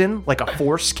prison, like a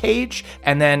force cage,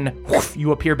 and then whoosh,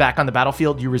 you appear back on the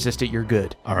battlefield. You resist it. You're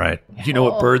good. All right. You know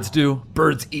what birds do?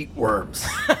 Birds eat worms.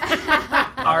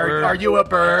 Are you a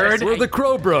bird? We're the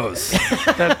Crow Bros.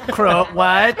 The crow?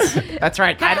 What? That's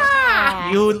right.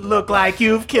 You look like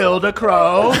you've killed a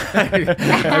crow.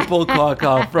 I pull Clock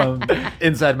off from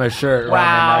inside my shirt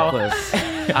around my necklace.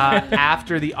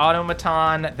 After the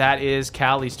automaton, that is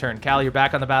Callie's turn. Callie, you're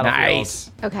back on the battlefield.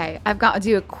 Nice. Okay, I've got to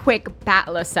do a quick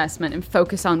battle assessment and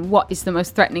focus on what is the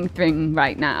most threatening thing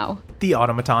right now. The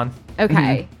automaton.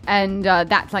 Okay, and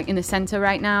that's like in the center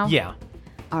right now? Yeah.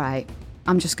 All right,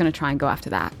 I'm just going to try and go after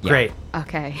that. Great.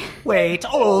 Okay. Wait,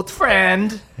 old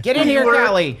friend. Get in here,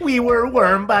 Callie. We were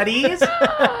worm buddies.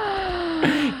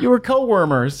 You were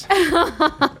co-wormers.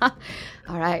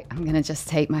 All right, I'm going to just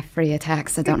take my free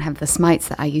attacks. I don't have the smites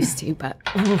that I used to, but...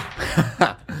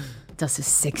 Does a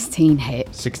 16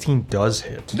 hit? 16 does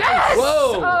hit. Yes!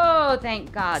 Whoa! Oh,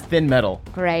 thank God. Thin metal.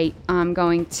 Great. I'm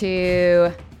going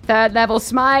to... 3rd level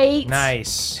smite.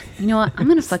 Nice. You know what? I'm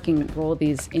going to fucking roll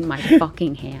these in my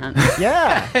fucking hand.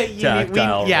 Yeah.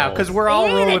 Tactile yeah, rolls. because we're all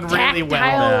We need a rolling really well.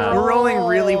 tactile We're rolling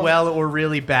really roll. well or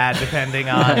really bad, depending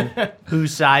on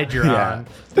whose side you're on.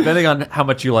 Depending on how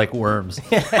much you like worms.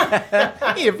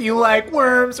 If you like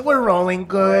worms, we're rolling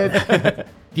good.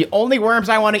 The only worms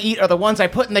I want to eat are the ones I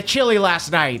put in the chili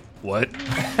last night. What?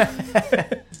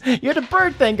 You had a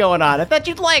bird thing going on. I thought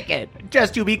you'd like it.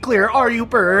 Just to be clear, are you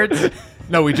birds?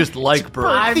 No, we just like birds.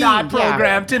 I'm not theme, yeah.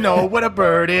 programmed to know what a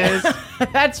bird is.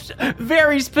 That's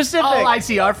very specific. Oh, I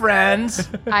see our friends.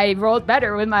 I rolled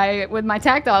better with my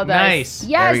tactile dice. Nice.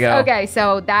 Yes. There we go. Okay,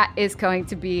 so that is going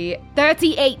to be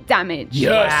 38 damage.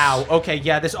 Wow. Okay,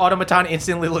 yeah, this automaton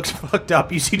instantly looks fucked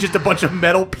up. You see just a bunch of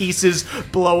metal pieces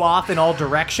blow off in all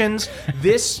directions.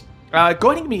 This, go ahead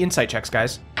and give me insight checks,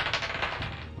 guys.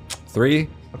 3.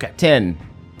 Okay. 10.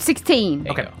 16.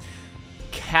 Okay.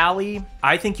 Callie,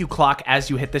 I think you clock as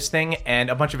you hit this thing, and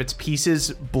a bunch of its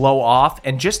pieces blow off.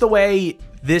 And just the way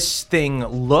this thing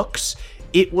looks,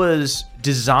 it was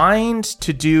designed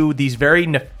to do these very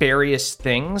nefarious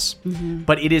things,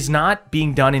 but it is not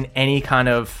being done in any kind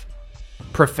of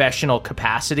professional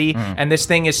capacity. And this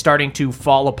thing is starting to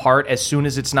fall apart as soon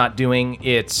as it's not doing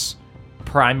its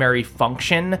primary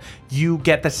function. You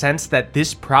get the sense that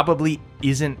this probably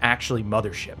isn't actually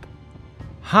Mothership.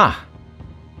 Huh.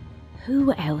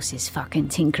 Who else is fucking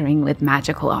tinkering with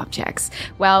magical objects?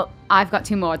 Well, I've got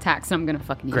 2 more attacks, and I'm gonna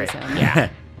fucking use them. Yeah.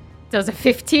 Does a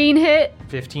 15 hit?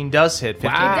 15 does hit.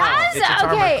 15 Wow. It's its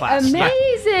armor Okay, class. Yeah.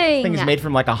 amazing. Thing's made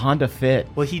from like a Honda Fit.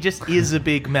 Well, he just is a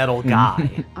big metal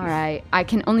guy. All right, I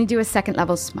can only do a 2nd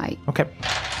level smite. Okay.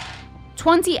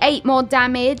 28 more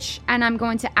damage, and I'm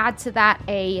going to add to that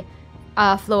a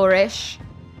flourish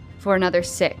for another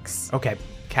 6. Okay.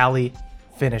 Callie,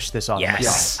 finish this off.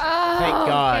 Yes. Oh, Thank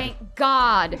God. Thank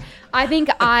God. I think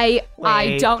I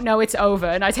Wait. don't know it's over,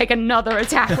 and I take another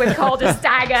attack with Calder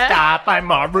Stagger. Stop,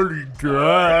 I'm already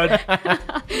dead.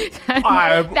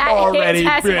 I've That already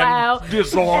hits as been well.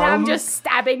 disarmed. And I'm just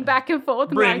stabbing back and forth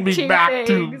Bring my me 2 back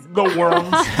things. to the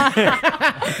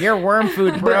worms. You're worm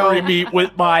food, bro. Bury me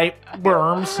with my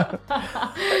worms.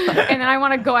 And then I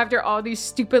want to go after all these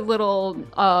stupid little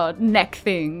neck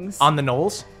things. On the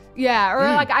knolls? Yeah, or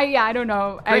like I don't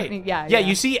know. I Great. think, yeah.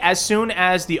 You see, as soon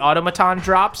as the automaton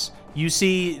drops, you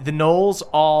see the gnolls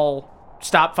all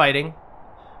stop fighting,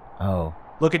 Oh.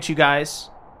 look at you guys,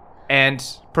 and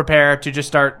prepare to just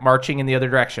start marching in the other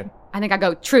direction. I think I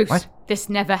go, truce. What? This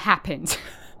never happened.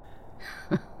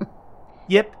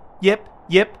 Yip, yip,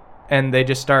 yip. And they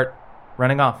just start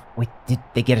running off. Wait, did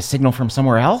they get a signal from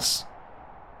somewhere else?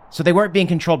 So they weren't being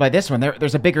controlled by this one.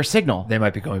 There's a bigger signal. They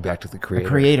might be going back to the The creator.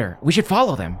 creator. We should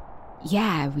follow them.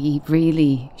 Yeah, we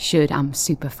really should. I'm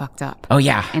super fucked up. Oh,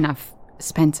 yeah. And I've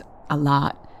spent a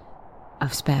lot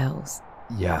of spells.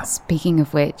 Yeah. Speaking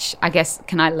of which, I guess,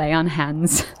 can I lay on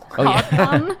hands? Oh, yeah.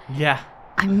 Hard one? Yeah.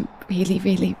 I'm really,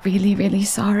 really, really, really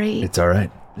sorry. It's all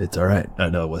right. It's all right. I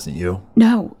know it wasn't you.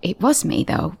 No, it was me,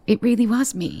 though. It really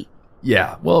was me.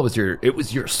 Yeah. Well, it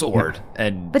was your sword.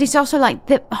 And But it's also like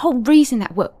the whole reason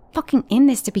that we're fucking in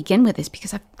this to begin with is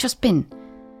because I've just been...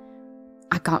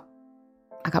 I got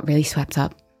really swept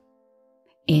up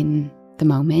in the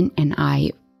moment and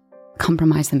I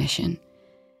compromised the mission.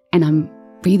 And I'm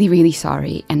really, really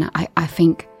sorry. And I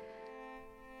think,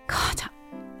 God,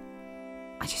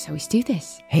 I just always do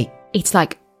this. Hey, It's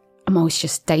like I'm always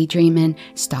just daydreaming,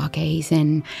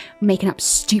 stargazing, making up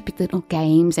stupid little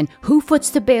games, and who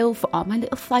foots the bill for all my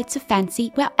little flights of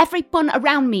fancy? Well, everyone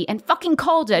around me and fucking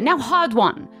Calder, now hard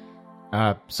one.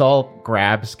 Saul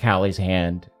grabs Callie's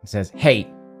hand and says,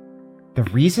 hey, the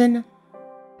reason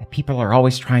that people are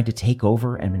always trying to take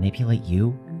over and manipulate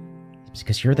you is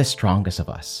because you're the strongest of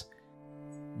us.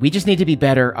 We just need to be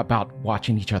better about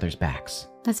watching each other's backs.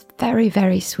 That's very,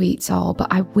 very sweet, Saul, but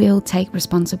I will take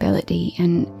responsibility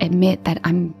and admit that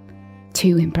I'm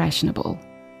too impressionable.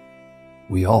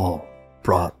 we all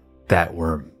brought that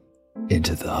worm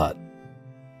into the hut.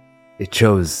 It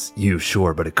chose you,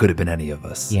 sure, but it could have been any of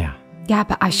us. Yeah. Yeah,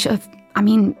 but I should have,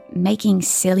 making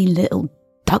silly little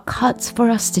duck huts for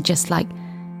us to just,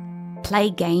 play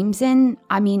games in.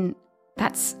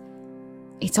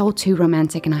 It's all too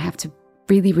romantic and I have to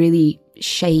really, really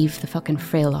shave the fucking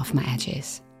frill off my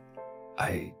edges.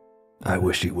 I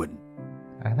wish you wouldn't.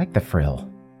 I like the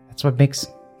frill. That's what makes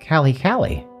Callie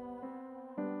Callie.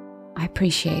 I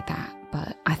appreciate that,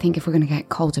 but I think if we're going to get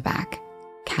Calder back,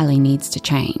 Callie needs to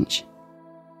change.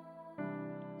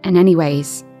 And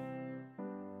anyways,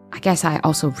 I guess I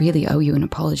also really owe you an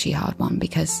apology, Hard One,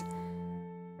 because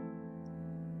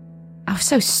I was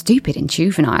so stupid and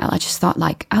juvenile. I just thought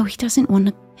he doesn't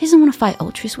want to fight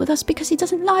Ultras with us because he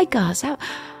doesn't like us. How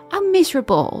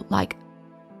miserable.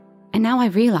 And now I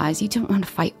realize you don't want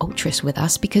to fight Ultras with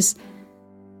us because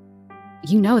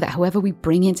you know that whoever we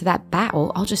bring into that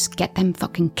battle, I'll just get them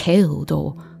fucking killed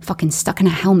or fucking stuck in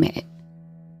a helmet.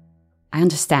 I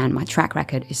understand my track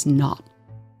record is not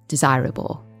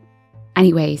desirable.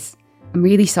 Anyways, I'm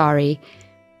really sorry.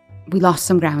 We lost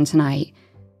some ground tonight.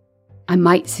 I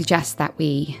might suggest that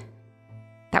we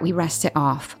rest it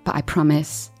off, but I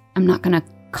promise I'm not going to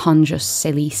conjure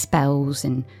silly spells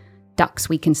and ducks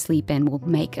we can sleep in. We'll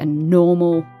make a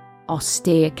normal,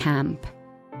 austere camp.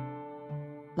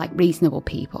 Like reasonable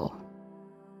people.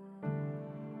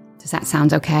 Does that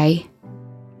sound okay?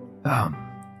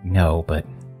 No, but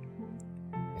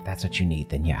if that's what you need,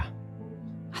 then yeah.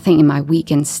 I think in my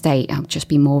weakened state, I'll just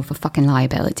be more of a fucking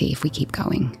liability if we keep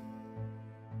going.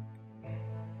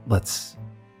 Let's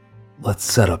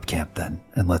set up camp then,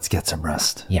 and let's get some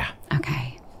rest. Yeah.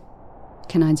 Okay.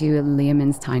 Can I do a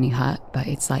Liamon's tiny hut, but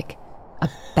it's like a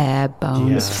bare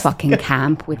bones fucking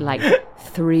camp with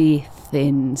 3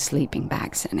 thin sleeping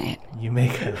bags in it. You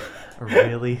make a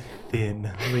really thin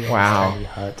tiny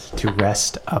hut to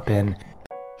rest up in.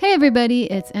 Hey everybody,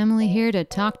 it's Emily here to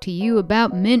talk to you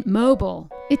about Mint Mobile.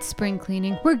 It's spring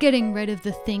cleaning. We're getting rid of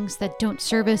the things that don't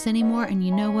serve us anymore, and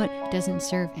you know what doesn't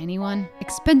serve anyone?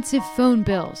 Expensive phone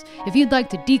bills. If you'd like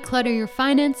to declutter your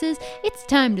finances, it's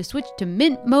time to switch to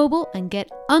Mint Mobile and get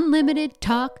unlimited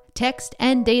talk, text,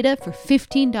 and data for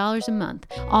 $15 a month.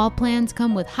 All plans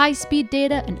come with high-speed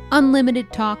data and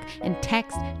unlimited talk and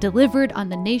text delivered on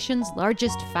the nation's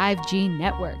largest 5G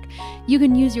network. You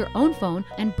can use your own phone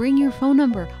and bring your phone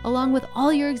number along with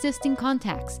all your existing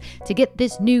contacts. To get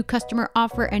this new customer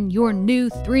offer and your new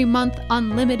 3-month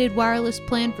unlimited wireless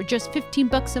plan for just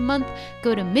 $15 a month,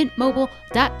 go to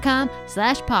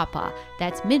mintmobile.com/pawpaw.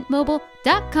 That's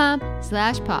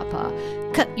mintmobile.com/pawpaw.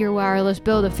 Cut your wireless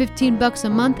bill to $15 a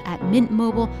month at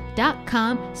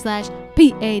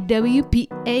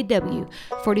mintmobile.com/PAWPAW.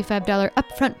 $45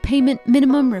 upfront payment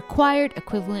minimum required,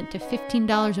 equivalent to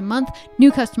 $15 a month.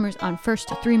 New customers on first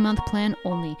 3-month plan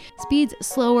only. Speeds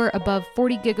slower above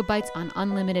 40 gigabytes on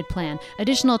unlimited plan.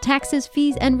 Additional taxes,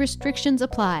 fees, and restrictions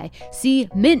apply. See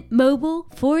Mint Mobile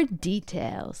for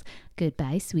details.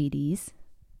 Goodbye, sweeties.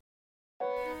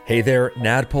 Hey there,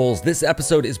 Nadpoles. This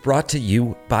episode is brought to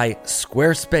you by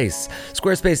Squarespace.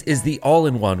 Squarespace is the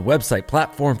all-in-one website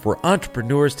platform for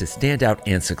entrepreneurs to stand out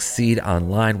and succeed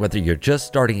online. Whether you're just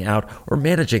starting out or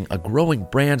managing a growing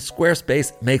brand,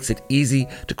 Squarespace makes it easy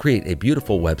to create a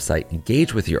beautiful website,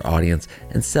 engage with your audience,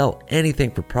 and sell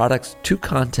anything from products to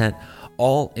content,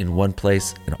 all in one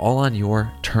place and all on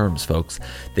your terms, folks.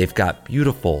 They've got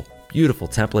beautiful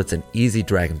templates and easy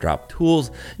drag and drop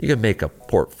tools. You can make a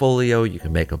portfolio, you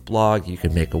can make a blog, you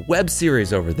can make a web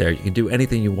series over there. You can do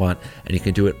anything you want, and you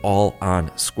can do it all on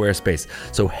Squarespace.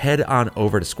 So head on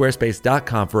over to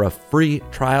squarespace.com for a free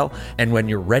trial. And when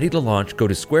you're ready to launch, go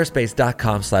to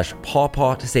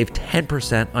squarespace.com/pawpaw to save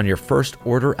 10% on your first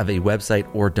order of a website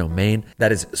or domain.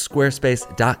 That is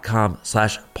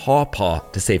squarespace.com/pawpaw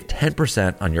to save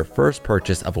 10% on your first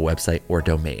purchase of a website or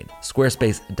domain.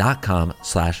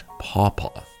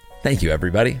 Squarespace.com/pawpaw. Thank you,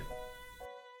 everybody.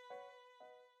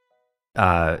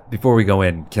 Before we go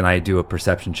in, can I do a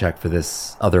perception check for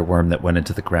this other worm that went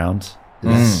into the ground?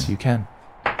 Yes, you can.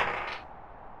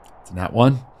 It's not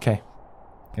one. Okay.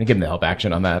 Can I give him the help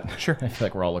action on that? Sure. I feel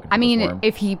like we're all looking for I this mean, worm.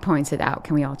 if he points it out,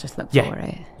 can we all just look Yeah. for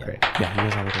it? Great. Yeah, you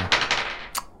guys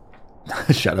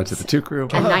already Shout out to the two crew.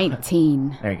 A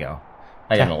 19. There you go.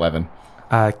 I got an 11.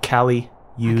 Callie,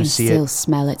 I you can see still it.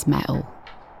 smell its metal.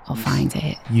 I'll find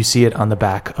it. You see it on the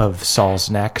back of Saul's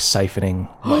neck, siphoning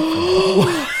light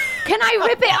from Can I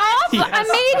rip it off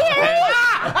immediately?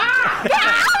 Get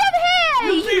out of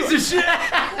here! You piece of shit!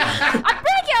 I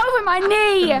break it over my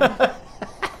knee.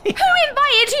 Who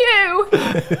invited you?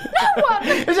 No one.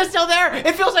 Is it still there?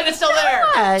 It feels like it's still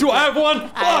there. Do I have one?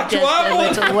 Fuck, do I have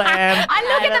one? I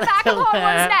look at the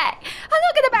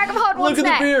back of Hard One's neck. Look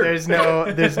at the beard.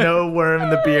 There's no worm in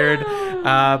the beard.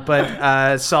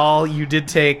 But Saul, you did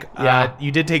take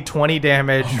 20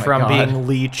 damage from God. being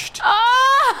leached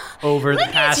over the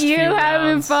past you few having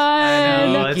rounds. fun.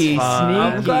 I know, it's Sneaky,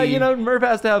 fun. But, Murph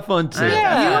has to have fun too. You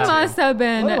must have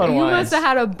been. What You was? must have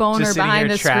had a boner Just sitting behind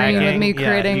here the screen with me tracking.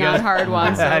 Yeah, critting you on got- Hard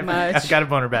One so I've much. got a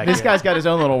boner back. This here. guy's got his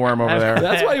own little worm over there.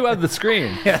 That's why you have the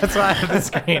screen. Yeah, that's why I have the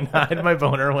screen. I had my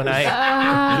boner when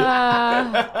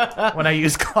I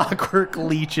use clockwork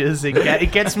leeches.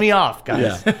 It gets me off,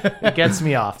 guys. It gets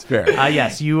me off. Fair.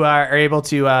 Yes, you are able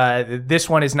to. This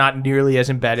one is not nearly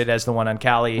as embedded as the one on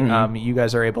Callie. You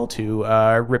guys are able to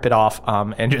rip it off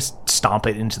and just stomp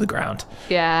it into the ground.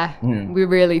 Yeah, we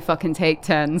really fucking take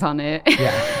turns on it.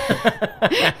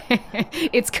 Yeah,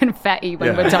 It's confetti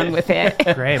when we're done with it.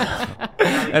 great.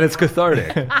 And it's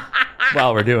cathartic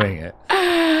while we're doing it.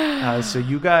 So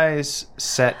you guys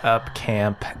set up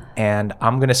camp, and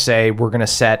I'm going to say we're going to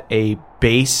set a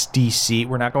base DC.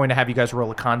 We're not going to have you guys roll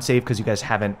a con save because you guys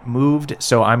haven't moved.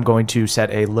 So I'm going to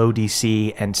set a low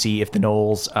DC and see if the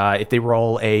Knolls, if they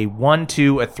roll a 1,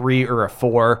 2, a 3, or a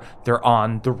 4, they're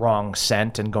on the wrong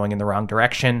scent and going in the wrong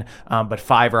direction. But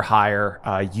 5 or higher,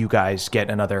 you guys get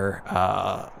another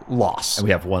loss. And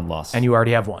we have one loss. And you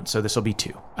already have 1, so this will be 2.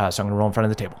 So I'm going to roll in front of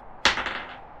the table.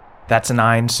 That's a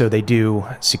 9, so they do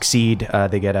succeed.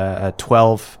 They get a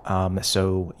 12.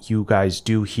 So you guys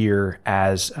do hear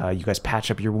as you guys patch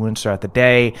up your wounds throughout the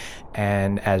day,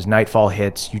 and as nightfall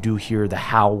hits, you do hear the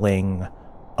howling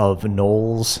of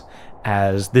gnolls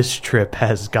as this trip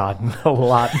has gotten a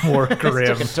lot more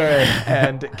grim.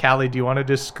 And Callie, do you want to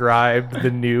describe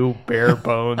the new bare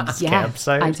bones Yeah,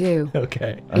 campsite? I do.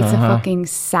 Okay. It's a fucking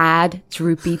sad,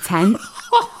 droopy tent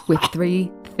with 3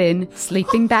 thin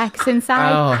sleeping bags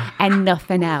inside and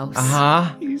nothing else.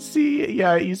 You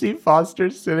see Foster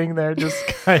sitting there just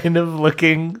kind of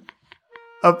looking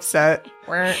upset.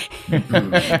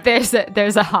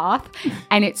 There's a hearth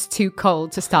and it's too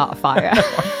cold to start a fire.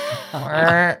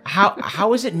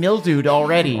 How is it mildewed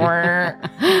already?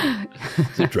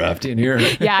 Is it drafty in here?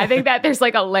 Yeah, I think that there's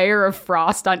like a layer of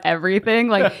frost on everything.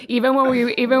 Like even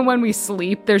when we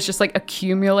sleep, there's just like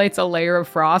accumulates a layer of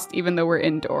frost even though we're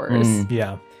indoors.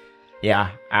 Yeah.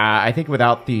 Yeah, I think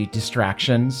without the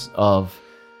distractions of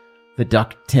the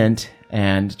duck tent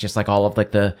and just like all of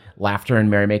like the laughter and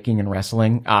merrymaking and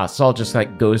wrestling, Saul just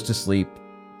like goes to sleep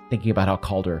thinking about how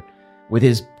Calder, with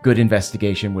his good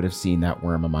investigation, would have seen that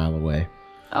worm a mile away.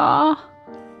 Aw.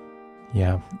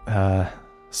 Yeah.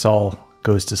 Saul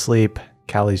goes to sleep.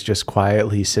 Callie's just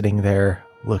quietly sitting there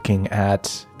looking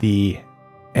at the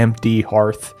empty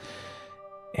hearth.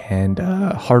 And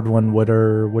Hard One, what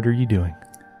are you doing?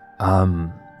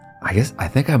 I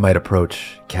think I might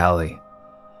approach Callie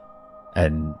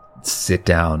and sit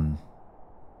down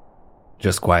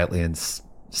just quietly and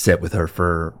sit with her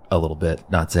for a little bit,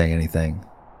 not saying anything,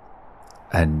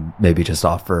 and maybe just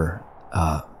offer,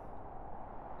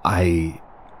 I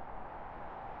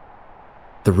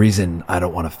the reason I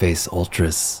don't want to face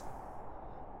Ultras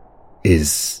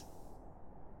is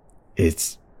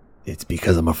it's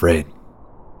because I'm afraid.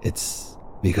 It's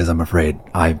because I'm afraid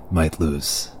I might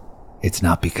lose. It's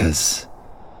not because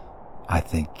I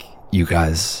think you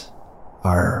guys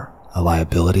are a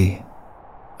liability.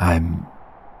 I'm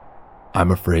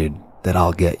afraid that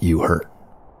I'll get you hurt.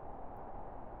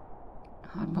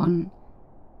 Hardbon,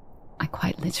 I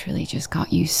quite literally just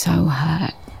got you so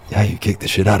hurt. Yeah, you kicked the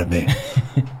shit out of me.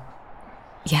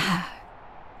 Yeah.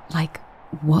 Like,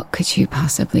 what could you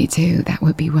possibly do that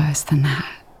would be worse than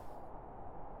that?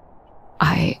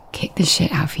 I kicked the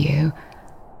shit out of you.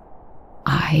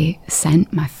 I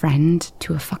sent my friend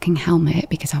to a fucking helmet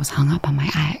because I was hung up on my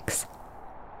ex.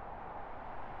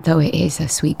 Though it is a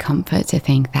sweet comfort to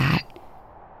think that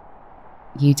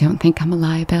you don't think I'm a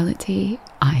liability,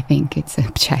 I think it's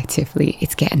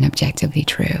getting objectively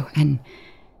true, and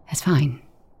that's fine.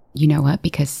 You know what?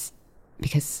 Because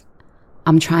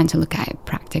I'm trying to look at it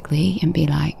practically and be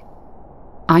like,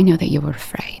 I know that you were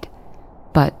afraid,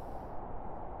 but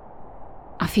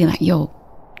I feel like you're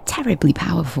terribly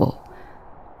powerful.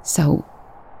 So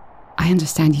I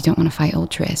understand you don't want to fight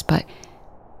Ultras, but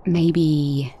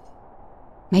maybe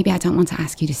I don't want to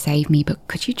ask you to save me, but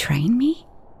could you train me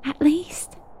at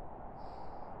least?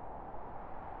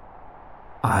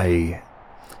 I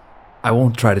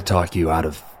won't try to talk you out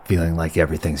of feeling like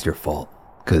everything's your fault,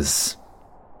 because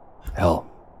hell,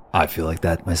 I feel like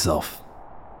that myself.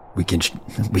 We can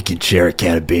share a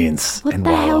can of beans. What and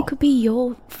the wallow. hell could be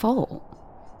your fault?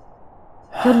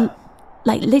 You're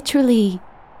like literally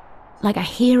like a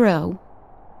hero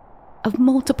of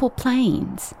multiple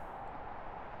planes.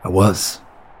 I was.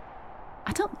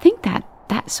 I don't think that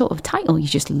sort of title you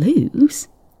just lose.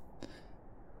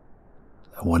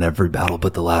 I won every battle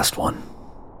but the last one.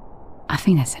 I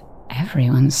think that's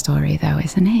everyone's story though,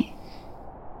 isn't it?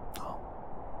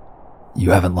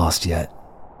 You haven't lost yet.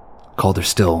 Calder's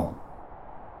still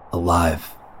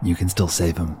alive. You can still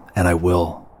save him, and I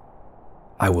will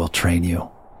train you.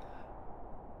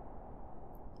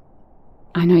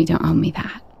 I know you don't owe me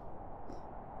that.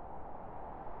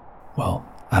 Well,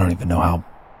 I don't even know how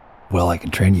well I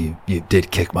can train you. You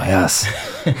did kick my ass.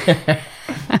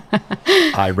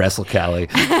 I wrestle Callie.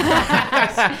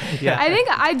 Yeah. I think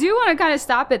I do want to kind of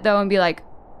stop it though and be like,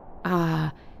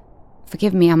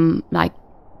 forgive me, I'm like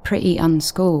pretty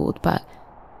unschooled, but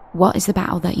what is the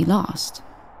battle that you lost?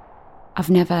 I've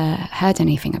never heard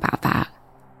anything about that.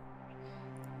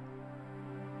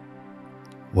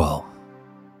 Well,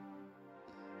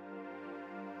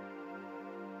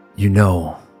 you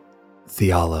know,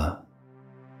 Theala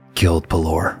killed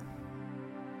Pelor.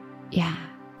 Yeah,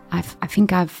 I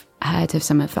think I've heard of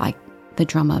some of like the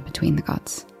drama between the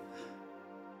gods.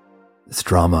 This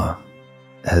drama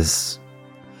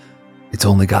it's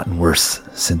only gotten worse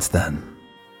since then.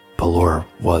 Pelor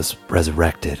was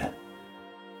resurrected,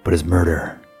 but his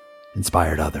murder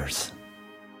inspired others.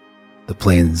 The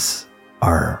plains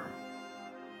are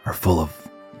full of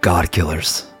god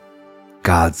killers,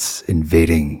 gods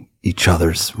invading each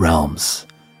other's realms,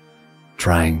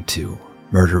 trying to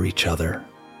murder each other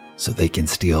so they can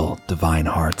steal divine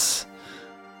hearts,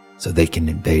 so they can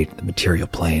invade the material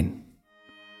plane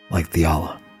like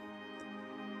Theala.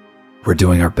 We're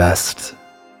doing our best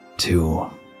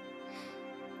to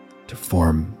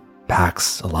form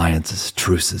pacts, alliances,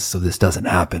 truces so this doesn't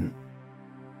happen.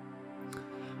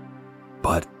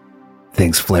 But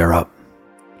things flare up,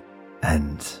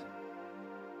 and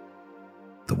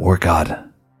the war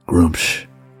god, Groomsh,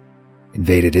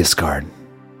 invaded Isgard,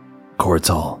 Cord's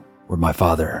Hall, where my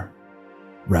father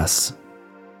rests.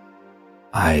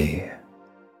 I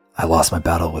lost my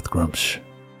battle with Groomsh,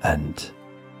 and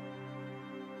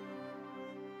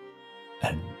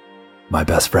my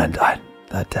best friend died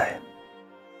that day.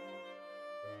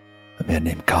 A man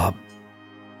named Cobb.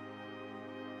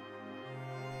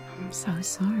 I'm so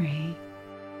sorry.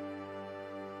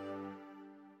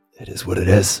 It is what it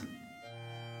is.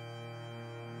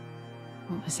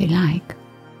 What was he like?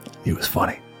 He was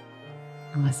funny.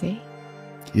 Was he?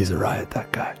 He's a riot,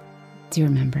 that guy. Do you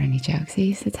remember any jokes he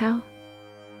used to tell?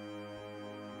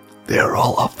 They are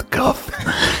all off the cuff.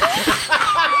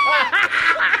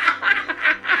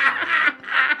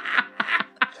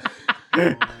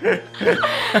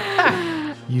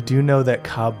 You do know that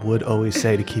Cobb would always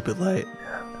say to keep it light.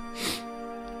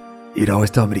 He'd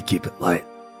always tell me to keep it light.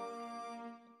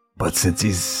 But since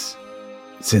he's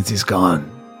gone,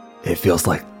 it feels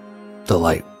like the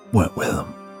light went with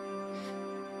him.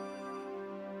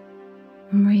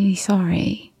 I'm really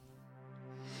sorry.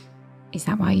 Is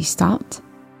that why you stopped?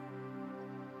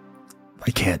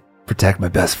 I can't protect my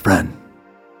best friend.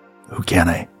 Who can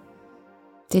I?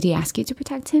 Did he ask you to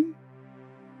protect him?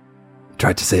 He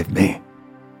tried to save me.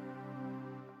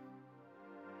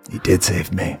 He did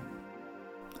save me.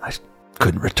 I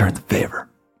couldn't return the favor.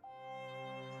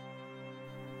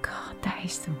 God, that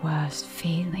is the worst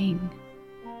feeling.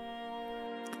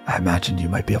 I imagined you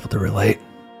might be able to relate.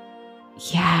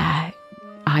 Yeah,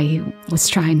 I was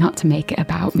trying not to make it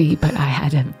about me, but I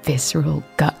had a visceral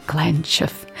gut clench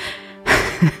of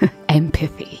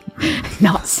empathy,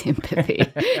 not sympathy.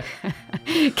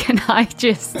 Can I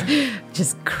just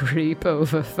creep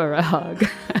over for a hug?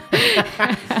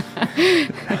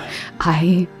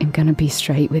 I am going to be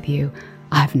straight with you.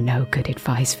 I have no good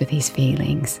advice for these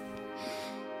feelings.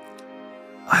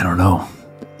 I don't know.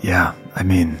 Yeah,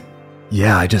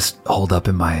 I just holed up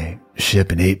in my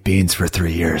ship and ate beans for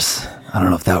 3 years. I don't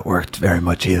know if that worked very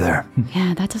much either.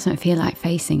 Yeah, that doesn't feel like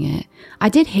facing it. I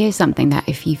did hear something that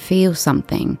if you feel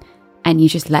something and you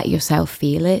just let yourself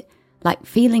feel it, like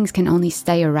feelings can only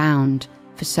stay around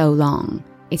for so long.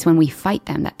 It's when we fight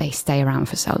them that they stay around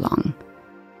for so long.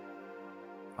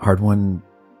 Hard One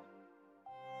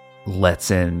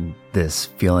lets in this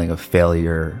feeling of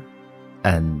failure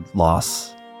and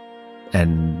loss,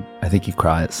 and I think he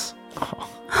cries.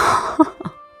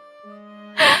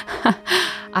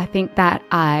 I think that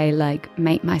I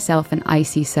make myself an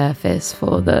icy surface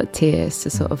for the tears to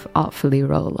sort of artfully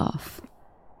roll off.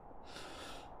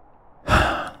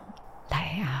 Let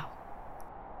it out.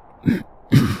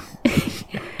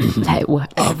 Let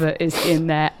whatever is in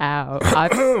there out. He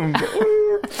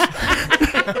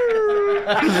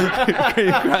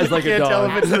cries like a dog. Tell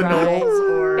if it's the Knowles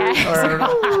or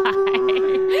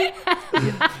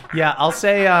yeah, I'll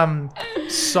say,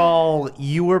 Saul,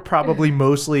 you were probably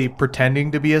mostly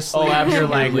pretending to be asleep. Oh,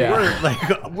 absolutely.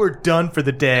 You're we're done for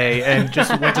the day, and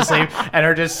just went to sleep and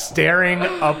are just staring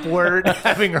upward,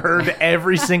 having heard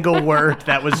every single word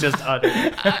that was just uttered.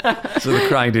 So the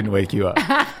crying didn't wake you up.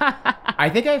 I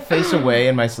think I face away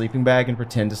in my sleeping bag and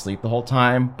pretend to sleep the whole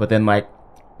time, but then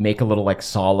make a little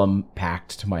solemn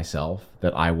pact to myself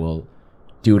that I will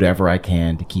do whatever I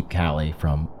can to keep Callie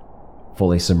from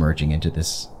fully submerging into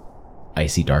this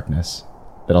icy darkness.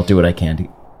 That I'll do what I can to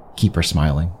keep her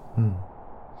smiling.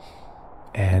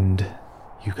 And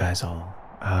you guys all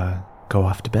go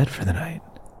off to bed for the night.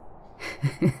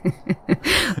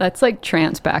 That's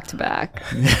trance back to back.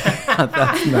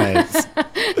 That's nice.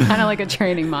 Kind of like a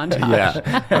training montage.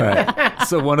 Yeah. All right.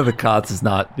 So one of the cots is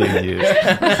not being used.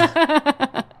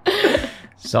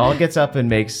 Saul gets up and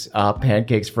makes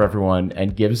pancakes for everyone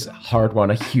and gives Hard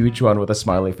One a huge one with a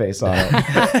smiley face on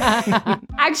it.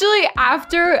 Actually,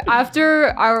 after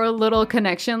our little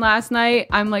connection last night,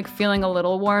 I'm feeling a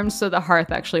little warm, so the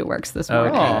hearth actually works this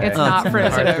morning. Okay. It's not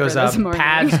frozen Heart over goes this up, morning.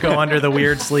 pads go under the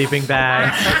weird sleeping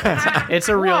bags. It's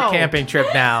a real camping trip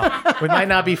now. We might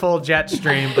not be full jet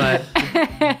stream, but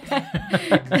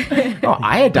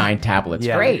Iodine tablets,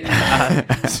 great.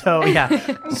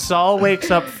 Saul wakes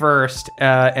up first,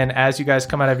 and as you guys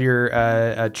come out of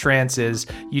your trances,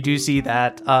 you do see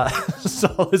that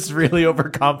Saul is really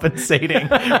overcompensating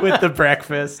with the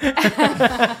breakfast.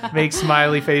 Makes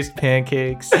smiley-faced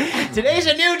pancakes. Today's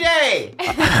a new day!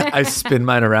 I spin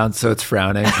mine around so it's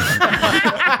frowning.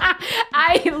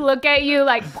 I look at you what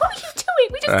are you doing?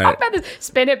 We just talked about this.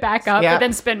 Spin it back up, Yeah. but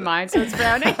then spin mine so it's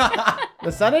frowning.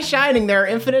 The sun is shining. There are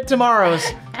infinite tomorrows.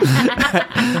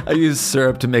 I use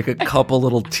syrup to make a couple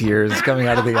little tears coming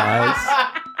out of the eyes.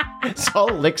 Saul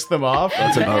licks them off.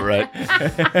 That's about right.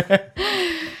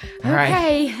 All right.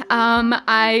 Okay,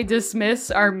 I dismiss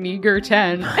our meager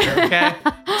 10. Okay.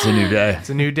 It's a new day.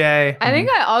 It's a new day. I think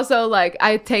I also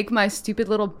I take my stupid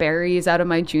little berries out of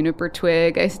my juniper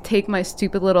twig. I take my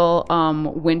stupid little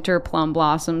winter plum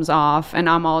blossoms off, and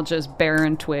I'm all just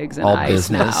barren twigs and All ice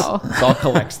business. now. Saul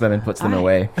collects them and puts them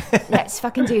away. Let's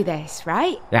fucking do this,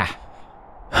 right? Yeah.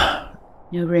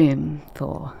 No room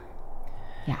for...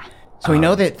 Yeah. So we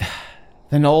know that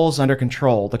the Knowles under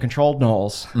control, the controlled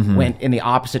Knowles, went in the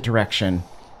opposite direction.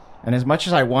 And as much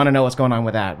as I want to know what's going on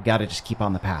with that, we got to just keep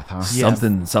on the path, huh?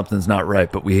 Something's not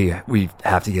right, but we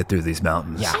have to get through these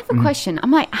mountains. I have a question.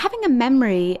 I'm having a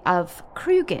memory of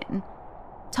Krugen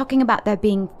talking about there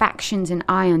being factions in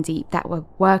Irondeep that were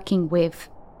working with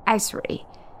Esri.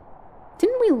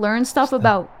 Didn't we learn stuff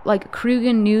about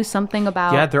Krugen knew something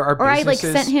about? Yeah, there are businesses. Or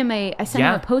I sent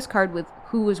him a postcard with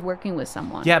who was working with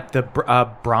someone. Yeah, the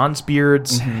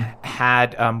Bronzebeards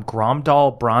had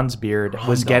Gromdal Bronzebeard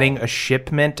was getting a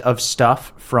shipment of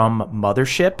stuff from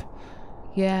Mothership.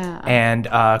 Yeah. And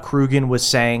Krugen was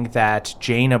saying that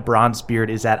Jaina Bronzebeard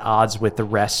is at odds with the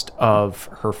rest of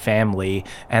her family,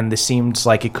 and this seems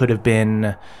like it could have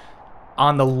been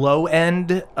on the low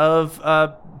end of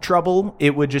trouble,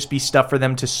 it would just be stuff for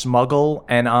them to smuggle,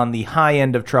 and on the high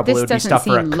end of trouble, it This would be doesn't stuff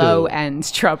for a seem coup. low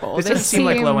end trouble. This doesn't seem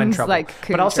like low end seems trouble. like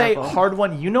coup But I'll say, trouble. hard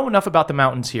one, you know enough about the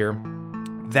mountains here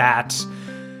that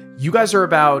you guys are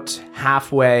about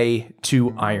halfway to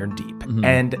Irondeep.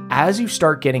 And as you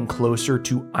start getting closer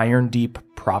to Irondeep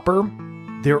proper,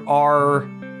 there are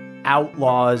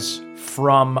outlaws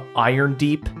from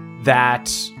Irondeep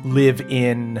that live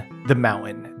in the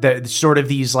mountain. The sort of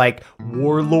these like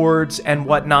warlords and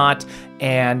whatnot.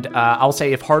 And I'll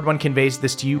say, if Hard One conveys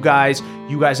this to you guys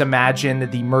imagine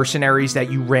the mercenaries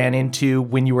that you ran into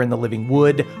when you were in the Living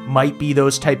Wood might be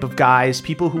those type of guys.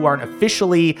 People who aren't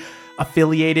officially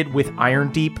affiliated with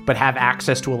Irondeep, but have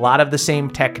access to a lot of the same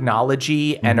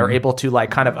technology and are able to like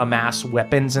kind of amass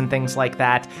weapons and things like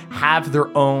that, have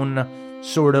their own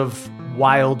sort of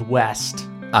Wild West.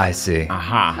 I see.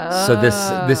 Aha. So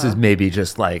this is maybe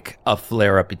just like a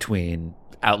flare up between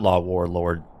outlaw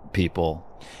warlord people.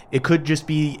 It could just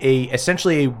be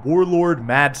essentially a warlord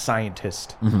mad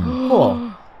scientist.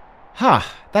 Cool. Huh.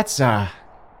 That's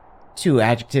two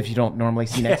adjectives you don't normally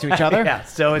see next to each other. Yeah,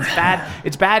 so it's bad.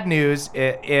 It's bad news.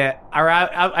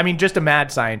 I mean, just a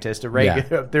mad scientist, right?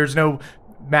 Yeah. There's no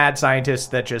mad scientists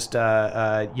that just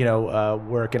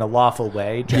work in a lawful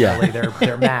way. Generally,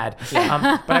 they're mad.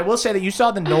 But I will say that you saw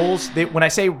the gnolls. When I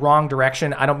say wrong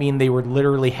direction, I don't mean they were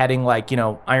literally heading like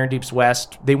Irondeep's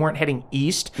west. They weren't heading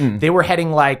east. They were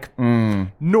heading like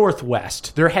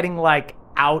northwest. They're heading like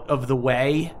out of the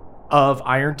way of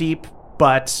Irondeep.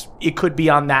 But it could be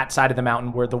on that side of the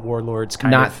mountain where the warlords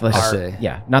kind of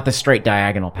are. Not the straight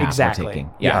diagonal path Exactly. we're taking.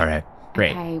 Yeah. All right.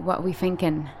 Great. Okay, what are we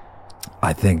thinking?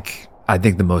 I think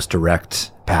the most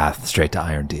direct path straight to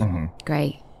Irondeep.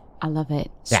 Great. I love it.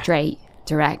 Yeah. Straight,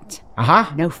 direct,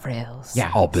 Uh-huh. no frills.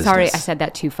 Yeah. All business. Sorry, I said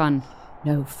that too fun.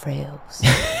 No frills.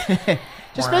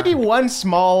 Just maybe one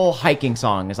small hiking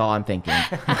song is all I'm thinking.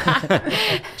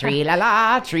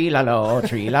 Tree-la-la, tree-la-lo,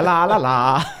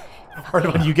 tree-la-la-la-la. Hard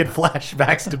when you get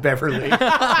flashbacks to Beverly.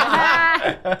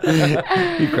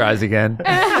 He cries again.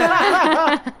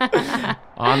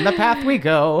 On the path we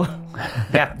go.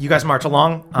 Yeah, you guys march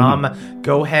along.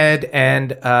 Go ahead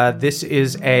and this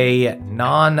is a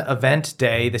non-event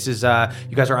day. This is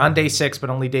you guys are on day 6, but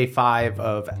only day 5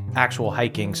 of actual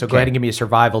hiking. So go ahead and give me a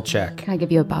survival check. Can I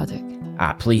give you a bardic?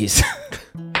 Please.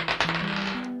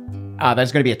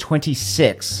 That's going to be a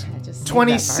 26.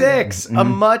 26, a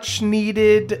much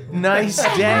needed nice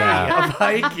day of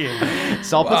hiking.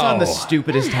 Saul puts on the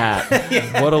stupidest hat.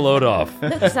 What a load off.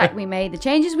 Looks like we made the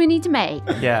changes we need to make.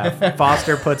 Yeah,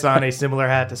 Foster puts on a similar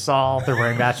hat to Saul. They're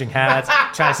wearing matching hats.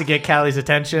 Tries to get Callie's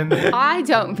attention. I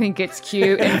don't think it's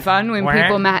cute and fun when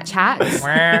people match hats.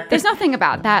 There's nothing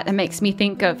about that makes me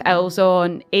think of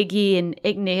Elzor, Iggy, and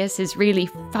Igneous's really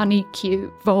funny,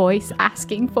 cute voice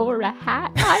asking for a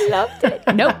hat. I loved it.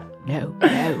 No,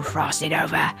 frost it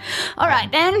over. All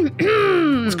right, then.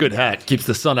 It's a good hat. Keeps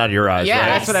the sun out of your eyes, Yeah, right?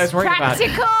 that's what I was worried about.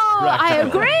 Practical. I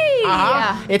agree.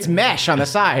 Uh-huh. It's mesh on the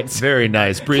sides. Very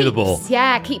nice. Breathable.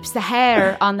 Keeps the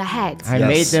hair on the head. I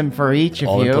made them for each of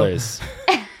All you. in place.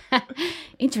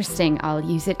 Interesting. I'll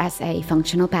use it as a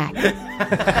functional bag.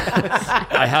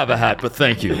 I have a hat, but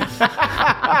thank you.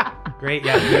 Great,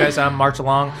 yeah. You guys march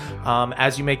along.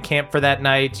 As you make camp for that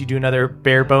night, you do another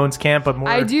bare bones camp, but more.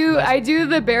 I do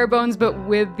the bare bones, but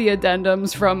with the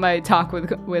addendums from my talk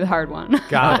with Hard One.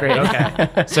 Got it.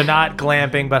 Okay. So not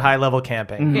glamping, but high level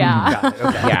camping. Yeah. Got it.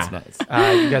 Okay. Yeah. Nice.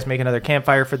 You guys make another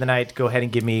campfire for the night. Go ahead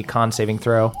and give me con saving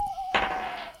throw.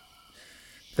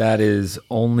 That is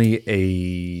only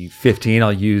a 15.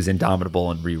 I'll use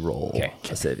Indomitable and re-roll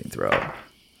a saving throw.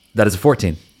 That is a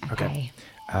 14. Okay.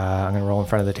 I'm going to roll in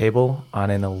front of the table. On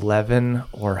an 11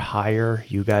 or higher,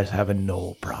 you guys have a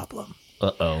null problem.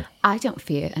 Uh-oh. I don't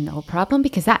fear a null problem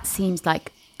because that seems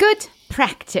like good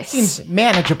practice. Seems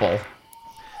manageable.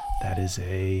 That is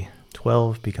a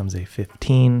 12, becomes a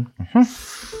 15.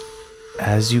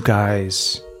 As you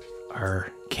guys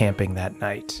are camping that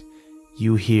night,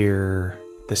 you hear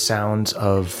the sounds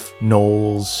of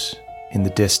gnolls in the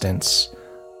distance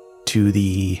to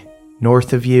the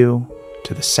north of you,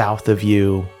 to the south of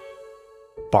you,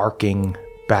 barking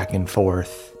back and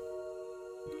forth,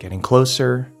 getting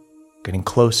closer,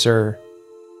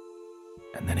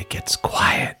 and then it gets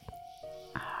quiet.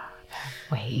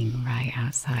 Waiting right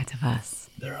outside of us.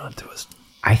 They're onto us.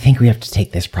 I think we have to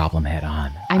take this problem head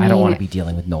on. I I don't mean- want to be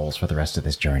dealing with gnolls for the rest of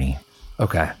this journey.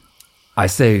 Okay. I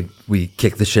say we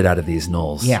kick the shit out of these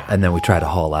gnolls. Yeah. And then we try to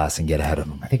haul ass and get ahead of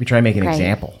them. I think we try to make an Great.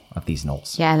 example of these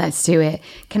gnolls. Yeah, let's do it.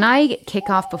 Can I kick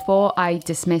off before I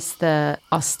dismiss the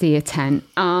austere tent?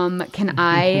 Can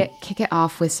I kick it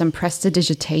off with some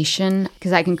prestidigitation?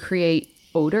 Because I can create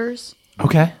odors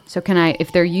Okay. So can I,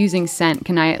 if they're using scent,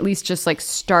 can I at least just like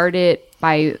start it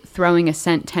by throwing a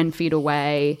scent 10 feet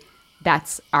away?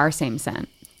 That's our same scent.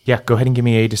 Yeah, go ahead and give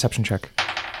me a deception check.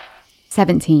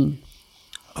 17.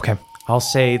 Okay. I'll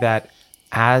say that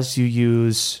as you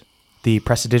use the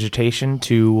prestidigitation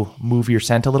to move your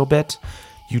scent a little bit,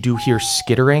 you do hear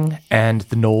skittering and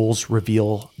the gnolls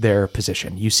reveal their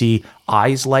position. You see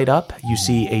eyes light up. You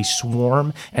see a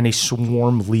swarm and a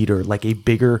swarm leader, like a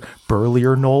bigger,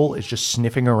 burlier gnoll, is just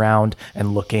sniffing around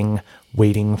and looking,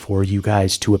 waiting for you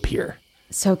guys to appear.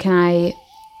 So can I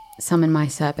summon my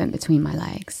serpent between my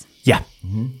legs? Yeah.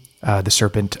 The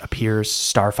serpent appears.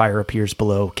 Starfire appears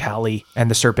below Callie,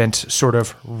 and the serpent sort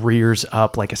of rears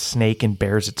up like a snake and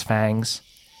bares its fangs.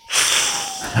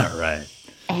 All right.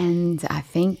 And I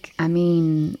think,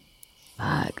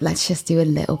 let's just do a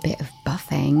little bit of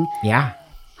buffing. Yeah.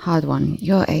 Hard one.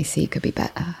 Your AC could be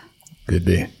better. Could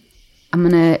be. I'm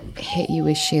going to hit you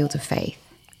with Shield of Faith.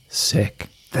 Sick.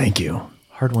 Thank you.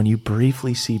 Hard one. You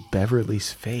briefly see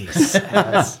Beverly's face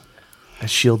as a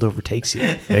shield overtakes you.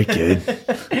 Hey, kid.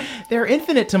 They're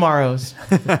infinite tomorrows.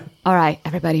 All right,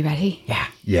 everybody ready?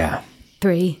 Yeah.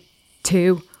 3,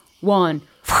 2, 1.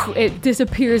 It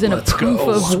disappears in a poof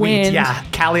of wind. Yeah,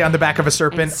 Callie on the back of a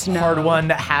serpent. And snow. Hard one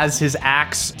has his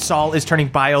axe. Saul is turning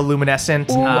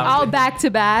bioluminescent. Ooh, all back to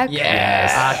back.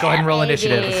 Yes. Go ahead and roll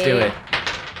initiative. Let's do it.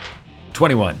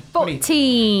 21.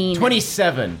 14.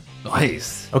 27.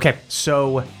 Nice. Okay,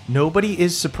 so nobody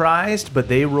is surprised, but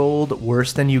they rolled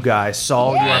worse than you guys.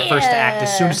 Saul, you are first to act.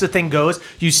 As soon as the thing goes,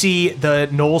 you see the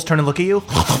gnolls turn and look at you.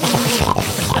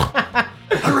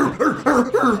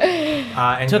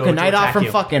 And Took go a to night off attack from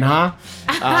you. fucking, huh?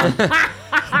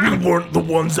 We weren't the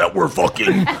ones that were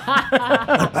fucking.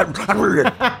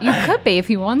 You could be if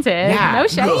you wanted. Yeah. No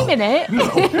shame in it.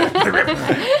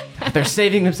 They're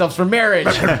saving themselves for marriage.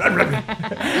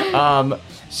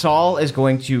 Saul is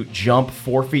going to jump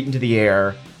 4 feet into the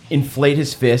air, inflate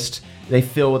his fist. They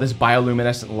fill with this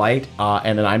bioluminescent light,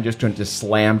 and then I'm just going to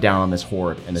slam down on this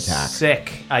horde and attack.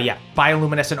 Sick. Yeah,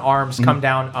 bioluminescent arms come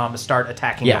down, start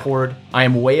attacking the horde. I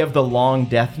am way of the long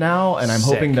death now, and I'm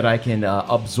Sick. hoping that I can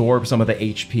absorb some of the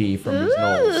HP from these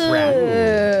gnolls.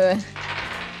 Rad.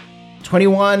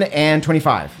 21 and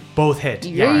 25. Both hit.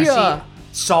 You see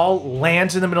Saul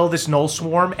lands in the middle of this gnoll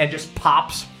swarm and just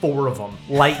pops 4 of them,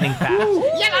 lightning fast.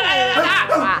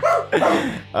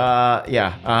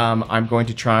 I'm going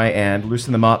to try and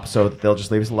loosen them up so that they'll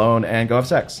just leave us alone and go have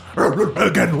sex.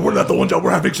 Again, we're not the ones that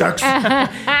were having sex.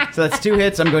 So that's 2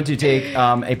 hits. I'm going to take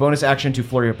a bonus action to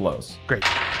Flurry of Blows. Great.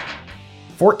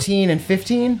 14 and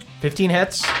 15. 15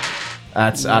 hits.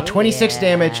 That's 26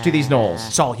 damage to these gnolls.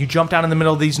 Saul, you jump down in the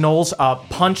middle of these gnolls,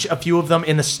 punch a few of them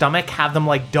in the stomach, have them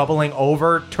like doubling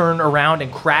over, turn around and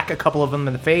crack a couple of them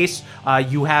in the face.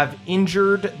 You have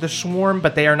injured the swarm,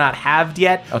 but they are not halved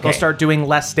yet. Okay. They'll start doing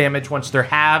less damage once they're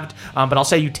halved. But I'll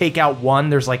say you take out one.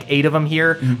 There's like 8 of them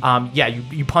here.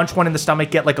 You punch one in the stomach,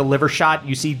 get like a liver shot.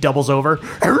 You see doubles over.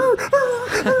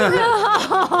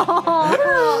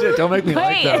 Shit, don't make me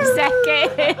like Wait a that.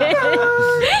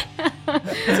 second.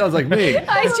 Sounds like me.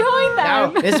 I joined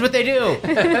them. This is what they do.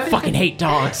 Fucking hate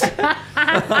dogs.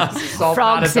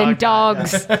 Frogs and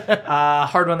dogs.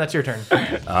 Hard one, that's your turn.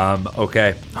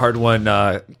 Okay. Hard one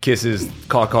kisses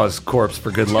Kawkaw's corpse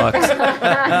for good luck.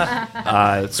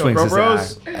 Swings his Bros.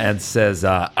 axe and says,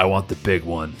 I want the big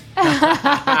one.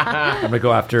 I'm going to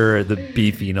go after the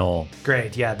beefy gnoll.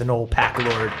 Great, yeah, the gnoll pack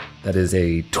lord. That is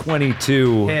a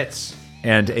 22 Hits.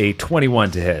 and a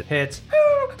 21 to hit. Hits.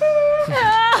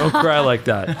 Don't cry like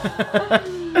that.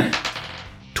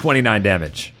 29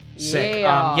 damage. Sick.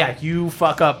 Yeah. You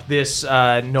fuck up this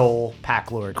gnoll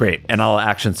pack lord. Great. And I'll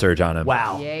action surge on him.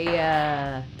 Wow.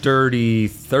 Yeah. Dirty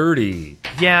 30.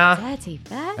 Yeah. Dirty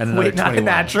bad. And another Wait, not a 21.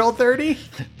 natural 30?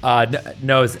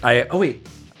 No, oh, wait.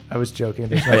 I was joking.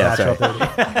 There's no Oh, yeah, natural sorry.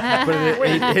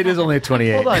 30. But it is only a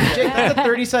 28. Hold on, Jake, that's a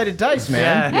 30-sided dice,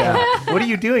 man. Yeah. What are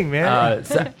you doing, man?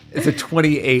 It's a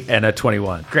 28 and a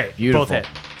 21. Great. Beautiful. Both hit.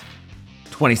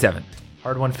 27.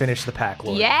 Hard one, finish the pack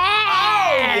lord.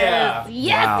 Yes.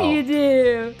 Yes, Wow. you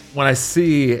do. When I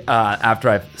see, after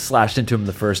I've slashed into him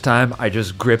the first time, I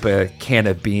just grip a can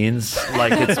of beans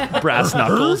like it's brass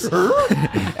knuckles,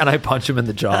 and I punch him in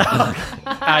the jaw.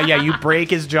 You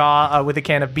break his jaw with a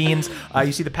can of beans.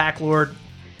 You see the pack lord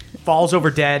falls over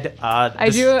dead.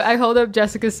 I hold up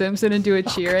Jessica Simpson and do a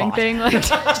cheering thing like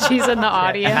she's in the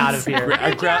audience. Out of here.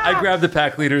 I grab the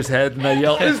pack leader's head and I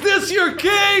yell, "Is this your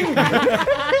king?"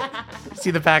 See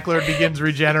the pack lord begins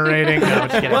regenerating. No,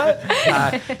 just kidding.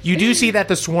 What? You do see that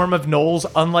the swarm of gnolls,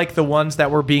 unlike the ones that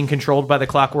were being controlled by the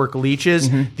clockwork leeches,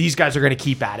 these guys are going to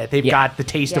keep at it. They've got the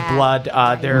taste of blood.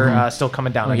 They're still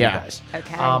coming down on you guys.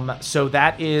 Okay. So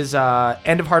that is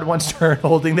end of Hard One's turn,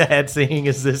 holding the head, saying,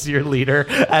 "Is this your leader?"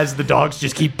 As the dogs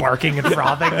just keep barking and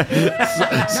frothing.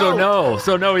 So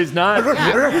no, he's not.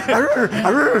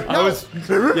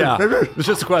 It's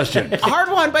just a question.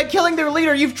 Hard One, by killing their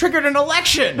leader, you've triggered an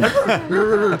election.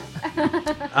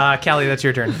 Callie, that's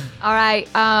your turn. All right.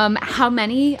 How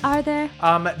many are there?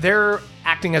 They're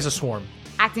acting as a swarm.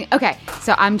 Okay,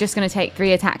 so I'm just going to take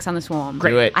 3 attacks on the swarm.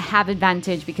 Great. Do it. I have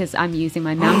advantage because I'm using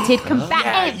my mounted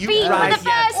combatant feat for the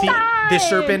first time. The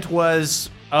serpent was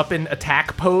up in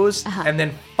attack pose and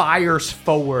then fires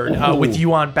forward with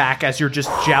you on back as you're just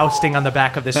jousting on the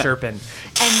back of the serpent.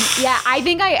 And yeah, I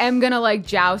think I am going to like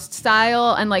joust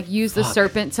style and like use the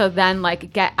serpent to then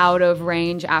like get out of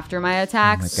range after my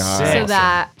attacks. Oh my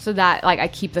God. So that like I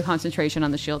keep the concentration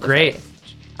on the shield. Great. Of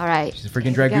faith. All right. She's a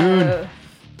freaking dragoon. Go.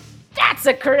 That's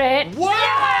a crit. Whoa!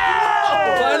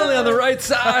 Finally on the right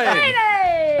side.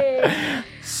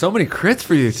 So many crits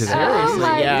for you today. Oh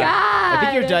my God. I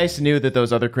think your dice knew that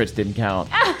those other crits didn't count.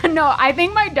 No, I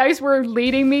think my dice were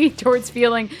leading me towards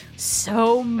feeling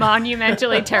so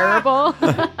monumentally terrible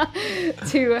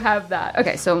to have that.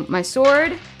 Okay, so my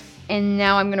sword, and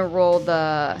now I'm going to roll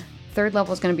the third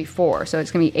level is going to be 4, so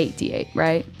it's going to be 8d8,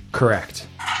 right? Correct.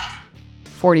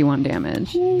 41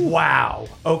 damage. Wow.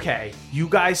 Okay. You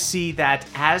guys see that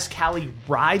as Callie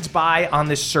rides by on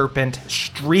this serpent,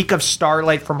 streak of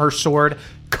starlight from her sword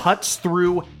cuts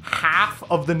through half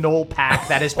of the gnoll pack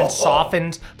that has been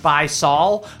softened by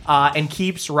Saul and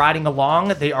keeps riding along.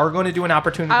 They are going to do an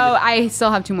opportunity. Oh, I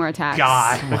still have 2 more attacks.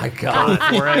 God. My God.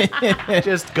 Go for it.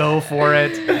 Just go for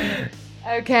it.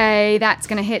 Okay, that's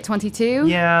going to hit 22.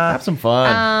 Yeah. Have some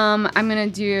fun. I'm going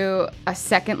to do a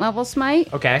second level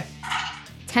smite. Okay.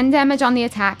 10 damage on the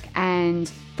attack and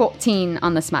 14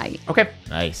 on the smite. Okay.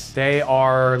 Nice. They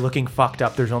are looking fucked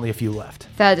up. There's only a few left.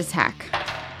 Third attack.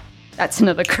 That's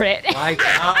another crit. My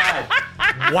God.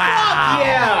 Wow.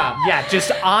 Yeah. Yeah,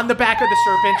 just on the back of the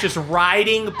serpent, just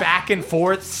riding back and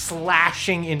forth,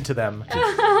 slashing into them.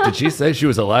 Did she say she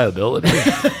was a liability?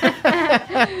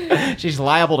 She's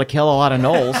liable to kill a lot of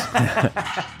gnolls.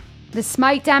 The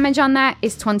smite damage on that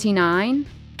is 29.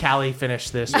 Callie, finish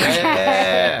this.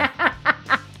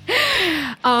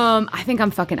 I think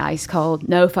I'm fucking ice cold.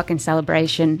 No fucking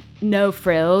celebration. No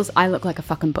frills. I look like a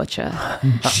fucking butcher.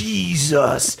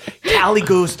 Jesus. Callie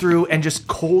goes through and just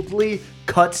coldly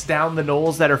cuts down the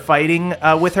gnolls that are fighting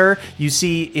with her. You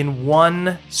see in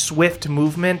one swift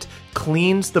movement,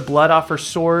 cleans the blood off her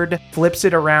sword, flips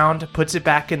it around, puts it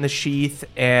back in the sheath,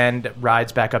 and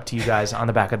rides back up to you guys on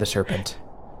the back of the serpent.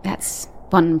 That's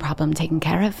one problem taken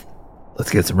care of. Let's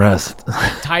get some rest.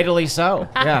 Tidily so.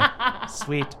 Yeah.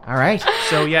 Sweet. All right.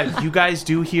 So yeah, you guys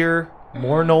do hear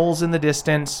more gnolls in the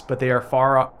distance, but they are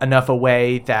far enough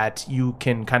away that you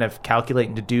can kind of calculate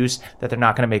and deduce that they're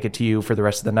not going to make it to you for the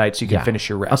rest of the night, so you can finish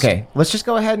your rest. Okay, let's just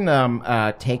go ahead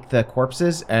and take the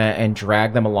corpses and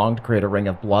drag them along to create a ring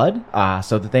of blood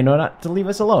so that they know not to leave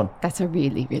us alone. That's a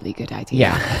really, really good idea.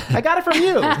 Yeah. I got it from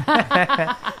you.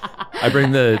 I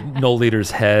bring the gnoll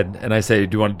leader's head and I say,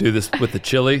 "Do you want to do this with the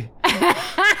chili?"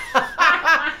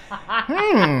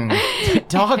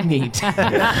 Dog meat.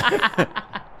 I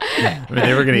mean,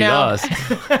 they were going to eat us.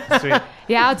 Sweet.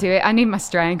 Yeah, I'll do it. I need my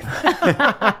strength.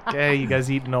 Okay, you guys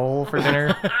eat gnoll for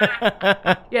dinner?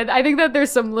 Yeah, I think that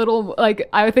there's some little, like,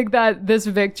 I think that this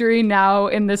victory now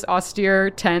in this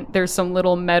austere tent, there's some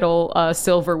little metal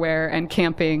silverware and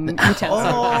camping utensils.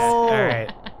 All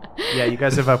right. Yeah, you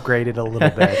guys have upgraded a little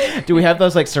bit. Do we have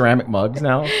those like ceramic mugs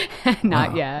now?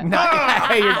 Not yet.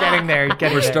 Hey, you're getting there.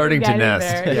 We're starting to Getting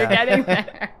nest. there. You're getting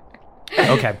there.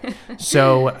 Okay.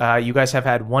 So you guys have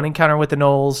had one encounter with the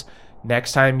gnolls.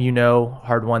 Next time, you know,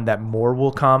 hard one, that more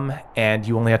will come, and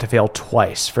you only have to fail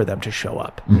twice for them to show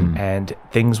up. And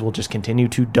things will just continue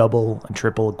to double and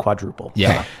triple and quadruple.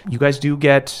 Yeah. You guys do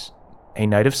get a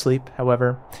night of sleep,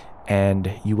 however,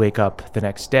 and you wake up the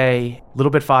next day, a little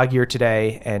bit foggier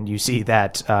today, and you see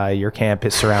that your camp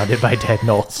is surrounded by dead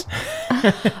gnolls.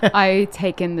 I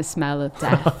take in the smell of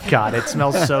death. God, it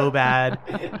smells so bad.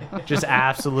 Just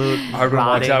absolute Hardman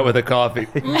walks rotting. out with a coffee.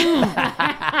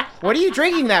 What are you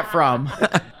drinking that from?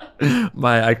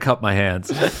 I cup my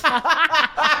hands.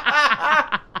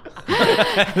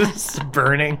 It's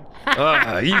burning.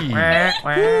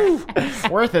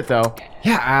 Worth it though.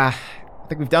 Yeah.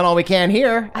 think we've done all we can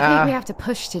here. I think we have to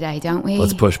push today, don't we?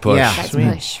 Let's push.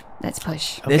 Yeah. Let's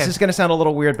push. This is going to sound a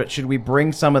little weird, but should we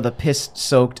bring some of the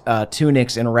piss-soaked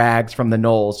tunics and rags from the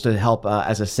knolls to help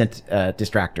as a scent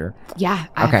distractor? Yeah,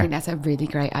 I Okay. think that's a really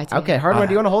great idea. Okay, Hardware,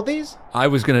 do you want to hold these? I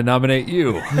was going to nominate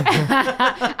you.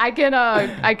 I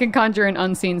can conjure an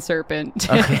unseen serpent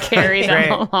to carry them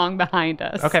Great. along behind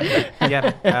us. Okay.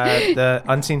 Yeah. The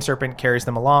unseen serpent carries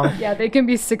them along. Yeah, they can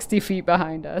be 60 feet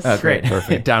behind us. Great.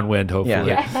 Perfect. Downwind,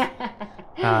 hopefully. Yeah.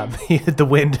 The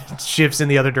wind shifts in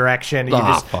the other direction. You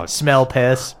just fuck. smell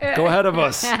piss. Go ahead of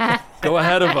us. Go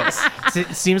ahead of us.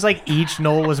 It seems like each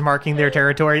knoll was marking their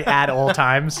territory at all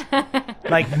times.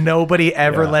 Like nobody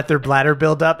ever let their bladder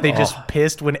build up. They just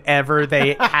pissed whenever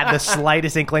they had the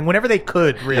slightest inkling, whenever they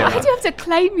could, really. Why do you have to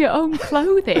claim your own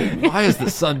clothing? Why is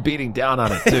the sun beating down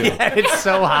on it, too? It's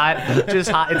so hot. Just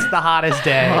hot. It's the hottest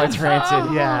day. Oh, it's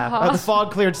rancid. Yeah. Oh, the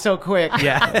fog cleared so quick.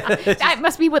 Yeah. That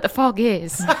must be what the fog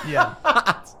is. Yeah.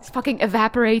 It's fucking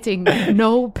evaporating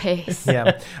no piss.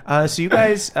 Yeah. So you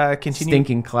guys continue.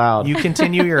 Stinking cloud. You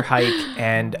continue your hike,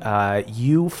 and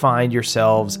you find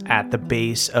yourselves at the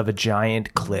base of a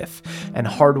giant cliff. And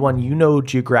Hard One, you know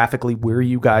geographically where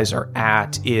you guys are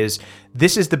at is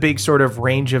this is the big sort of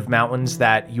range of mountains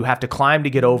that you have to climb to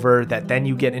get over, that then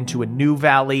you get into a new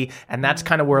valley, and that's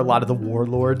kind of where a lot of the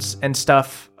warlords and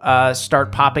stuff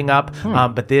start popping up.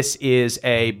 But this is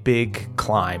a big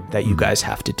climb that you guys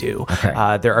have to do.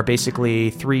 Okay. There are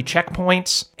basically 3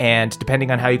 checkpoints, and depending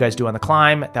on how you guys do on the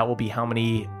climb, that will be how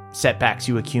many setbacks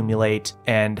you accumulate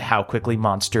and how quickly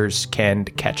monsters can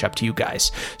catch up to you guys.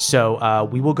 So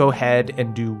we will go ahead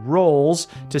and do rolls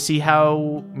to see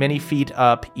how many feet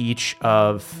up each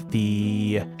of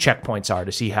the checkpoints are,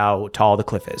 to see how tall the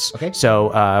cliff is. Okay. So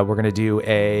we're going to do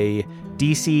a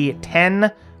DC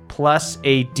 10 plus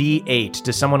a D8.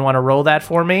 Does someone want to roll that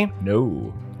for me?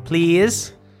 No.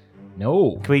 Please?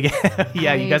 No. Can we get...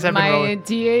 yeah, you guys have been My rolling...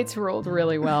 D8's rolled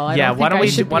really well. Yeah, why don't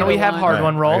we have Hard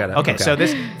One roll? I got it. Okay, Okay. so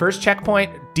this first checkpoint,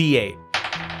 D8.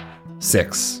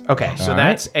 6. Okay, so All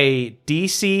that's a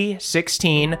DC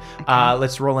 16.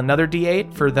 Let's roll another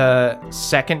D8 for the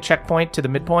second checkpoint to the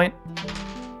midpoint.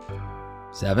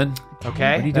 7. Okay. What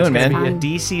are you that's doing, gonna man?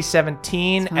 Be a DC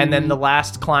 17, It's and then fine. the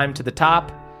last climb to the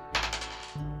top,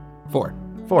 4.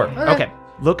 4. Okay.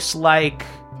 Looks like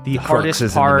the hardest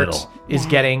is in the part middle. is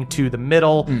getting to the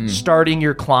middle. Starting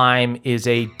your climb is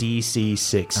a DC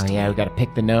 16. Oh, yeah, we got to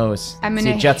pick the nose. I'm See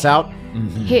gonna it juts out?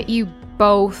 hit you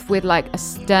both with like a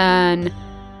stern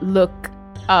look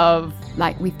of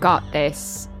like, we've got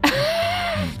this.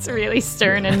 It's really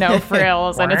stern and no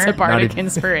frills, and it's a bardic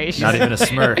inspiration. Not even a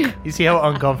smirk. You see how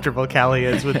uncomfortable Callie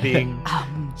is with being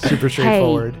super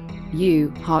straightforward. Hey,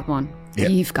 you, Hard One, Yep.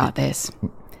 you've got this.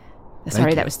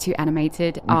 Sorry, that was too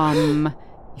animated.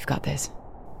 You've got this.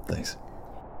 Thanks.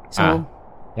 So,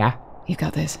 Yeah. you've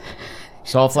got this.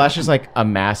 Saul flashes like a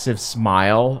massive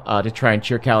smile to try and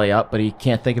cheer Callie up, but he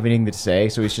can't think of anything to say,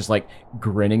 so he's just like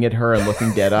grinning at her and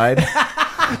looking dead-eyed.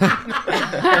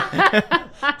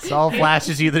 Saul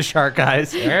flashes you the shark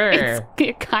eyes.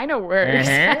 It kind of works.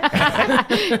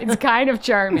 It's kind of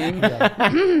charming.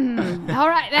 All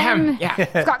right, then. Yeah.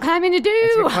 I've got climbing to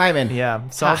do. Climbing. Yeah,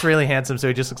 Saul's really handsome, so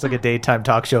he just looks like a daytime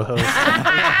talk show host.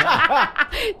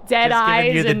 Dead Just eyes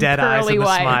giving you the and dead eyes pearly and the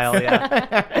whites. smile.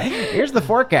 Yeah. Here's the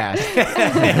forecast.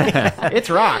 It's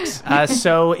rocks.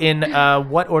 So, in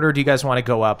what order do you guys want to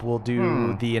go up? We'll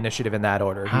do the initiative in that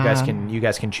order. You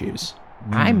guys can choose.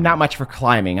 I'm not much for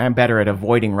climbing. I'm better at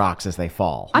avoiding rocks as they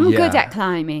fall. I'm Yeah. good at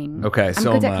climbing. Okay, I'm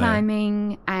so good am at I.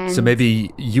 climbing. And So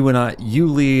maybe you and you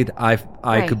lead, I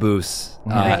Right. caboose.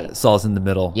 Right. Saul's in the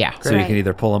middle. Yeah. So you Great. can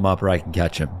either pull him up or I can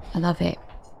catch him. I love it.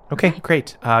 Okay,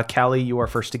 great. Callie, you are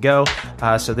first to go.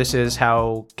 So this is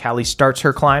how Callie starts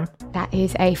her climb. That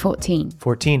is a 14.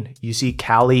 14. You see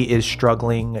Callie is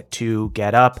struggling to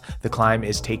get up. The climb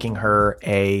is taking her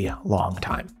a long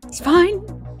time. It's fine.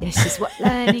 This is what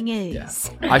learning is.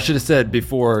 I should have said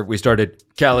before we started,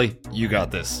 Callie, you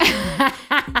got this.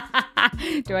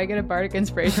 Do I get a bardic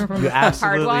inspiration from You Hard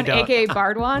absolutely One, don't. aka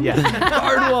Bard One? Yeah.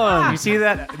 Hard one. You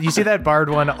see that Bard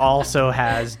one also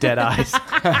has dead eyes.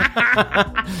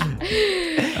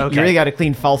 You really got to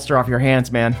clean Falster off your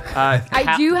hands, man.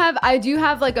 I do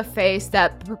have like a face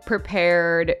that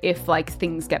prepared if like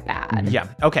things get bad. Yeah.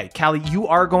 Okay, Callie, you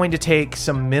are going to take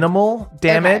some minimal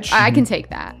damage. Okay, I can take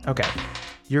that. Okay.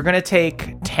 You're going to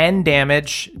take 10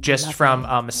 damage just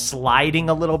from sliding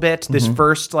a little bit. This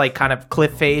first like kind of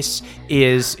cliff face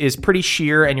is pretty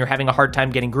sheer and you're having a hard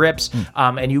time getting grips.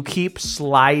 And you keep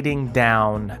sliding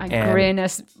down. I and grin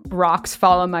as rocks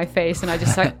fall on my face, and I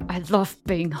just like, I love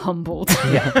being humbled. So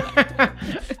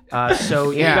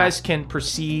you Yeah. guys can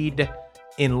proceed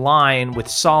in line with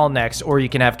Saul next, or you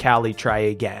can have Callie try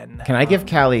again. Can I give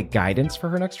Callie guidance for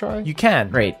her next try? You can.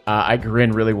 Great. I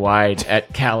grin really wide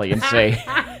at Callie and say,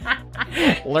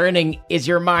 learning is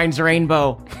your mind's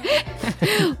rainbow.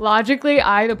 Logically,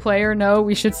 I, the player, know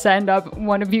we should send up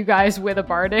one of you guys with a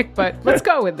bardic, but let's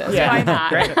go with this. Why not?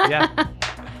 Great. Yeah.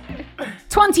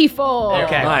 24.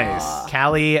 Okay. Nice.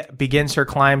 Callie begins her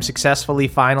climb successfully,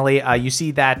 finally. You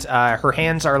see that her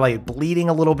hands are like bleeding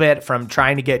a little bit from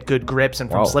trying to get good grips and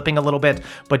from slipping a little bit,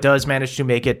 but does manage to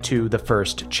make it to the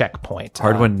first checkpoint.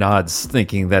 Hardwin nods,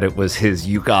 thinking that it was his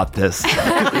 "you got this,"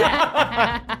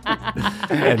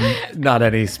 and not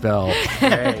any spell.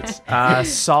 Great.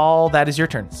 Saul, that is your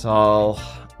turn. Saul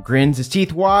grins his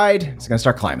teeth wide. He's going to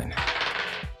start climbing.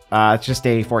 It's just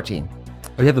a 14.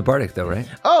 Oh, you have the bardic though, right?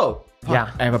 Oh!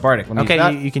 Yeah. I have a bardic. Let me use Okay,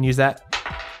 that. you can use that.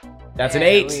 That's an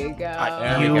 8. There we go.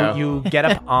 There we go. You get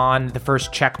up on the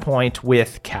first checkpoint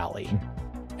with Callie.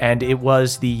 And it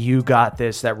was the "you got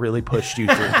this" that really pushed you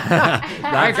through.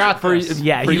 I got For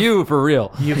Yeah, for you, for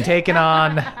real. You've taken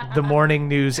on the morning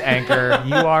news anchor.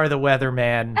 You are the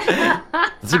weatherman.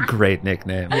 That's a great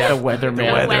nickname. Yeah, the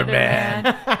weatherman.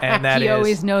 weatherman. And that He is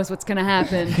always knows what's going to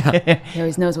happen. He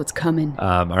always knows what's coming.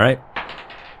 All right.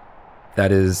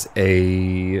 That is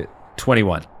a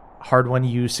 21. hard one.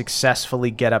 You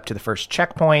successfully get up to the first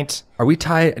checkpoint. Are we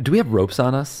tied? Do we have ropes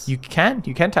on us? You can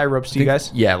tie ropes to you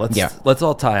guys. Yeah, let's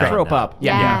all tie on. Rope now. up.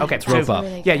 Yeah. Okay. rope up.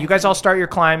 Really Yeah, you guys all start your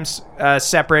climbs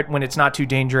separate when it's not too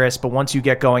dangerous, but once you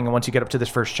get going and once you get up to this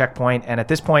first checkpoint, and at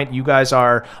this point you guys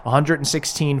are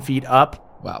 116 feet up.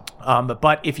 Wow.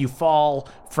 But if you fall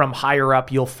from higher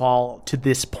up, you'll fall to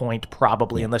this point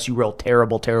probably, unless you roll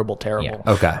terrible. Yeah.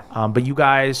 Okay. But you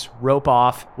guys rope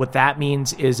off. What that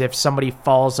means is if somebody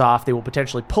falls off, they will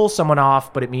potentially pull someone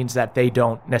off, but it means that they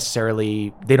don't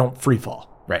free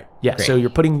fall. Right. Yeah, Great. so you're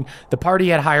putting the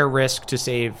party at higher risk to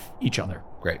save each other.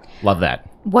 Great. Love that.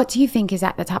 What do you think is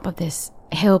at the top of this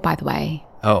hill, by the way?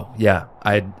 Oh, yeah.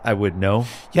 I would know.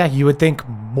 Yeah, you would think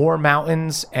more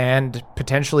mountains and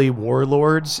potentially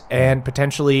warlords and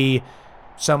potentially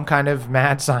some kind of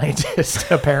mad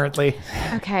scientist, apparently.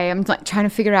 Okay, I'm like trying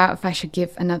to figure out if I should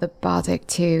give another bardic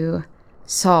to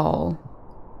Saul.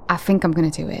 I think I'm going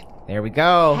to do it. There we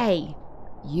go. Hey,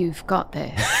 you've got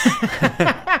this.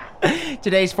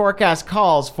 Today's forecast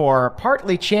calls for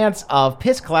partly chance of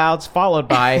piss clouds followed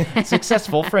by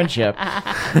successful friendship.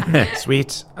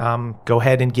 Sweet. Go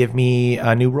ahead and give me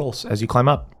new rolls as you climb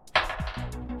up.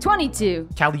 22.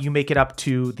 Callie, you make it up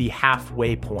to the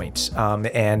halfway point,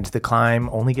 and the climb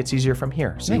only gets easier from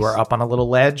here. So you are up on a little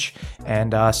ledge,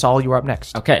 and Saul, you are up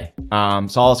next. Okay.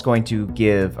 Saul is going to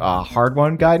give hard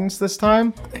one guidance this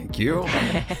time, Thank you.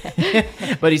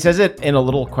 but he says it in a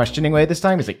little questioning way this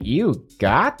time. He's like, "You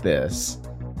got this."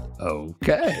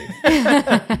 Okay.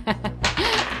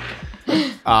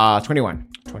 21.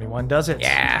 21 does it.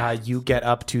 Yeah. You get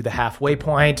up to the halfway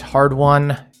point. Hard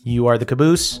one, you are the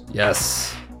caboose.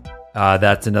 Yes.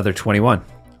 That's another 21.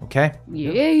 Okay.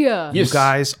 Yeah. You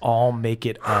guys all make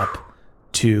it up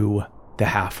to the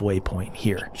halfway point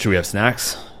here. Should we have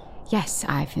snacks? Yes,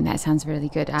 I think that sounds really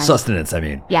good. Sustenance, I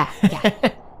mean. Yeah.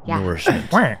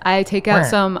 Nourishment. I take out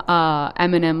some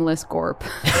M&M-less Gorp.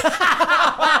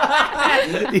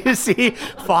 You see,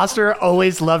 Foster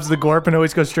always loves the Gorp and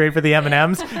always goes straight for the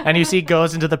M&Ms. And you see,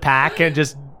 goes into the pack and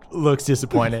just looks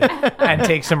disappointed and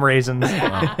takes some raisins.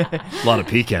 A lot of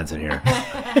pecans in here.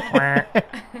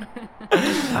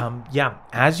 Yeah,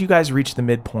 as you guys reach the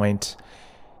midpoint,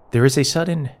 there is a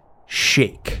sudden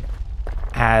shake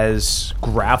as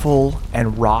gravel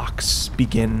and rocks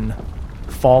begin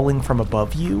falling from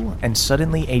above you, and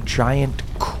suddenly a giant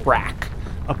crack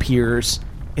appears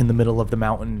in the middle of the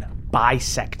mountain,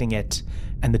 bisecting it,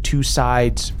 and the two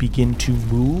sides begin to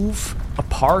move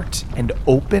apart and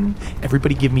open.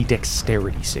 Everybody give me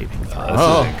dexterity saving throw. This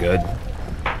isn't good.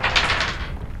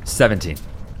 17.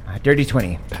 Dirty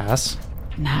 20. Pass.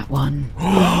 That one.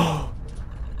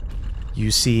 You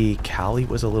see Callie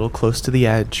was a little close to the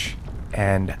edge,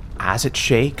 and as it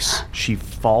shakes, she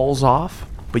falls off,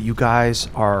 but you guys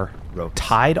are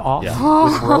tied off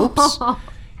with ropes.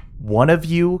 One of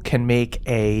you can make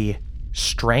a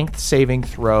strength saving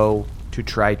throw to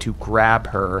try to grab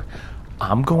her.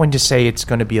 I'm going to say it's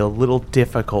going to be a little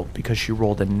difficult because she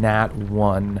rolled a nat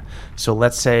 1. So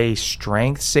let's say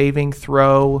strength saving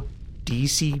throw,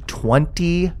 DC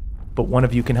 20, but one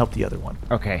of you can help the other one.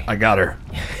 Okay. I got her.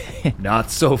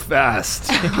 Not so fast.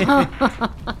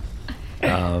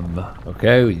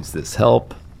 Okay, we use this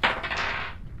help.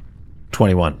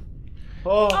 21.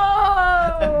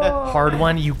 Hard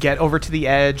one, you get over to the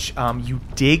edge, you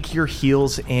dig your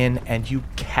heels in, and you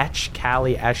catch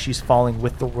Callie as she's falling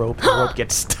with the rope. The rope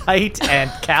gets tight,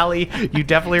 and Callie, you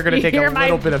definitely are going to take a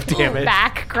little bit of damage.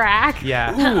 Back crack.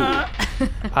 Yeah.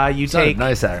 You take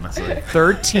Nice, honestly.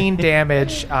 13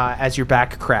 damage as your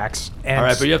back cracks. And All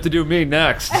right, but you have to do me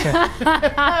next.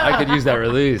 I could use that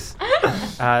release.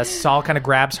 Saul kind of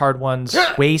grabs Hard One's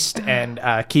waist and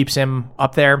keeps him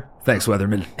up there. Thanks,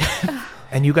 Weatherman.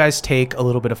 And you guys take a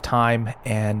little bit of time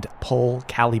and pull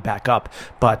Callie back up.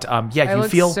 But I you look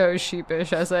feel so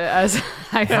sheepish as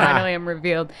I finally am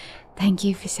revealed. Thank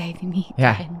you for saving me.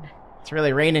 Yeah. again. It's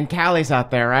really raining Callies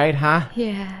out there, right? Huh?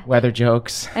 Yeah. Weather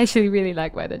jokes. I actually really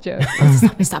like weather jokes.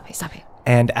 Stop it.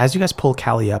 And as you guys pull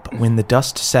Callie up, when the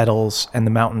dust settles and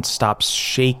the mountain stops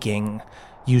shaking,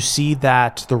 you see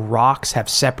that the rocks have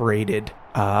separated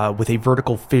with a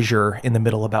vertical fissure in the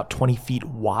middle about 20 feet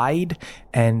wide.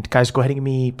 And guys, go ahead and give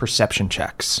me perception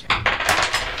checks.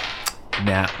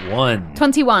 Nat 1.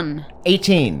 21.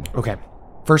 18. Okay.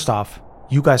 First off,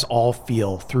 you guys all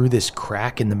feel through this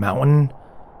crack in the mountain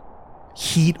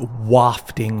heat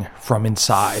wafting from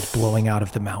inside, blowing out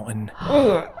of the mountain.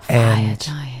 And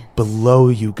giant. below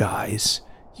you guys,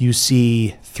 you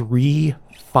see 3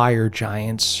 fire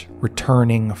giants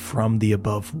returning from the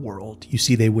above world. You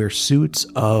see they wear suits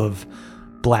of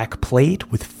black plate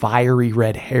with fiery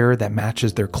red hair that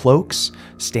matches their cloaks,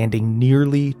 standing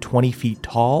nearly 20 feet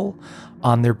tall.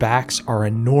 On their backs are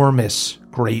enormous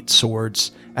great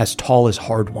swords as tall as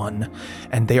Hard One,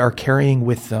 and they are carrying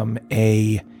with them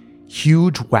a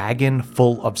huge wagon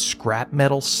full of scrap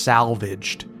metal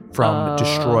salvaged from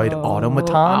destroyed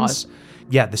automatons.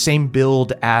 Yeah, the same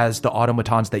build as the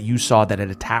automatons that you saw that had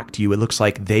attacked you. It looks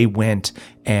like they went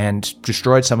and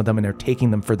destroyed some of them, and they're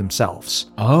taking them for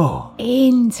themselves. Oh.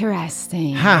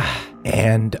 Interesting.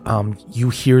 And you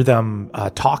hear them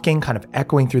talking, kind of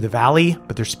echoing through the valley,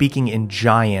 but they're speaking in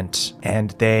giant,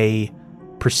 and they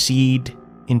proceed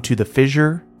into the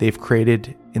fissure they've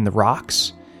created in the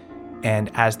rocks. And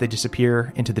as they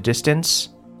disappear into the distance,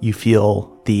 you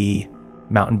feel the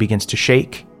mountain begins to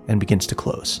shake and begins to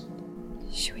close.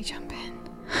 Should we jump in?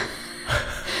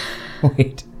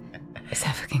 Wait. Is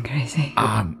that fucking crazy?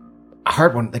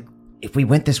 Hard One. Like, if we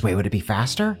went this way, would it be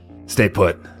faster? Stay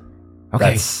put.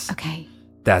 Okay. Okay.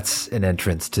 That's an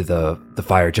entrance to the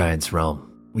fire giant's realm.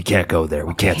 We can't go there.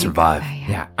 We can't survive.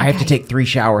 Yeah, I have to take 3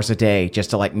 showers a day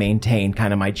just to like maintain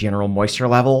kind of my general moisture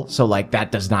level. So like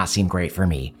that does not seem great for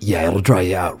me. Yeah, it'll dry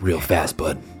you out real fast,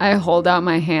 bud. I hold out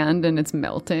my hand and it's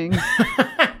melting.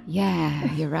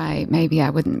 Yeah, you're right. Maybe I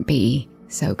wouldn't be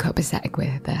so copacetic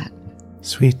with that.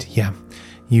 Sweet, yeah.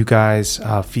 You guys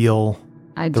feel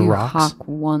I the do rocks. hawk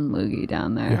one loogie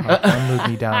down there. One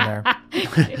loogie down there.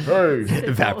 Evaporates. It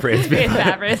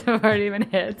evaporates before it even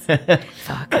hits.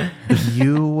 Fuck.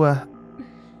 You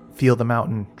feel the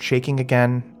mountain shaking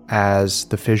again as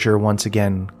the fissure once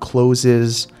again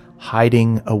closes,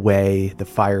 hiding away the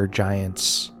fire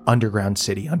giant's underground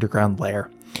city, underground lair.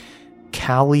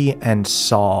 Callie and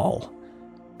Saul,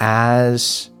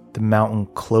 as the mountain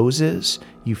closes,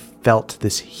 you felt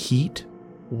this heat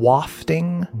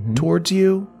wafting towards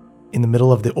you. In the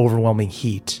middle of the overwhelming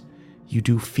heat, you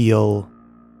do feel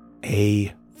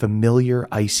a familiar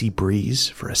icy breeze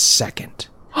for a second.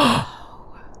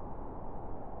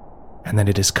 And then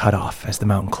it is cut off as the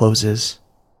mountain closes.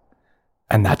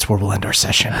 And that's where we'll end our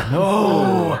session.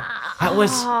 Oh, that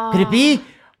was. Could it be?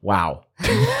 Wow.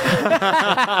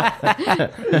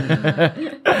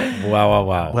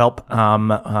 Wow.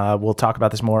 Well, we'll talk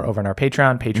about this more over on our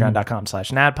Patreon,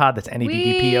 patreon.com/nadpod. That's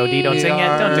NEDDPOD. Don't sing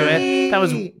it. Don't do it. That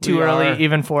was too early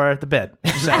even for the bit.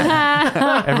 So,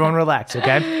 everyone relax,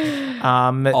 okay?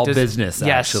 All business, yes.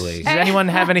 actually. Does anyone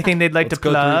have anything they'd like Let's to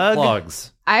go plug? through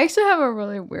plugs. I actually have a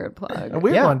really weird plug. A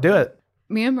weird one. Do it.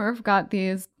 Me and Murph got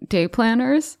these day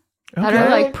planners that are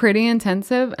like pretty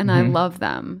intensive, and I love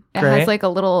them. It Great. has like a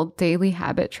little daily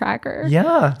habit tracker.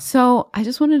 Yeah. So I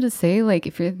just wanted to say, like,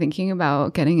 if you're thinking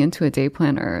about getting into a day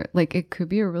planner, like, it could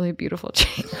be a really beautiful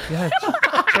change. Yeah.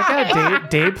 Check out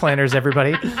day planners,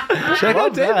 everybody. Check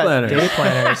out day planners. Day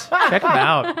planners. Check them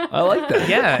out. I like that.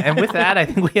 Yeah, and with that, I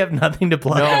think we have nothing to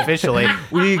plug officially.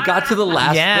 We got to the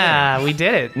last Yeah, we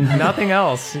did it. Nothing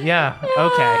else. Yeah.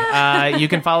 Okay. You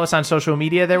can follow us on social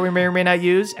media that we may or may not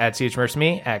use at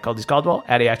CHMurphsMe, at Caldy's Caldwell,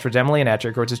 at AXFords Emily, and at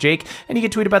Jerry Jake. And you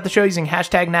can tweet about the show using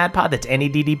hashtag NADPOD. That's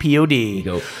NEDDPOD.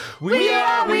 Go. We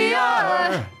are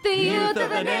the youth of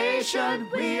the nation.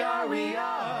 We are the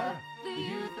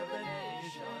youth of the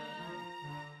nation.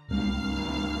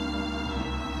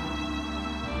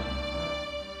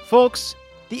 Folks,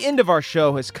 the end of our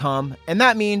show has come, and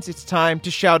that means it's time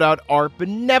to shout out our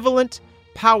benevolent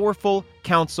powerful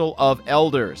council of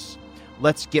elders.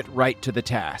 Let's get right to the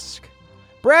task.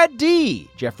 Brad D.,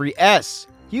 Jeffrey S.,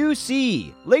 Hugh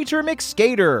C., Later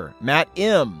McSkater, Matt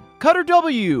M., Cutter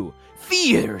W.,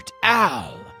 Feared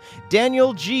Al,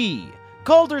 Daniel G.,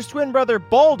 Calder's twin brother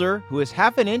Balder, who is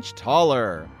half an inch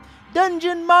taller,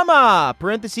 Dungeon Mama,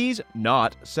 parentheses,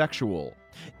 not sexual,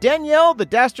 Danielle the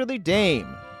Dastardly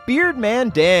Dame,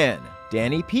 Beardman Dan,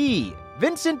 Danny P.,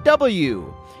 Vincent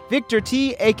W., Victor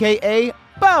T., a.k.a.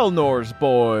 Balnor's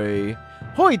Boy,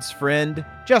 Hoyd's Friend,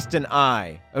 Justin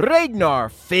I., Ragnar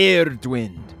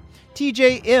Fairdwind,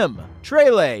 TJ M.,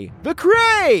 Trele, The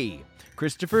Cray,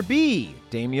 Christopher B.,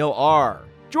 Damiel R.,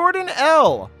 Jordan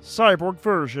L., cyborg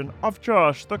version of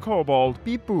Josh the Kobold,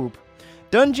 beep boop,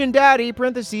 Dungeon Daddy,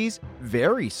 parentheses,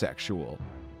 very sexual,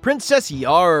 Princess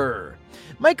Yar,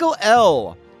 Michael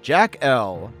L., Jack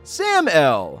L., Sam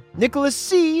L., Nicholas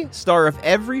C., star of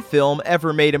every film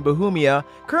ever made in Bohemia,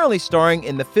 currently starring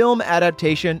in the film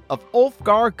adaptation of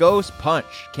Ulfgar Goes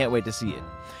Punch. Can't wait to see it.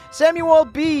 Samuel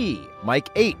B., Mike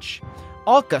H.,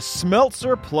 Alka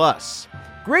Smeltzer Plus,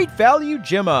 Great Value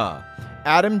Gemma,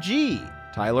 Adam G.,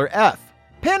 Tyler F.,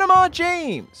 Panama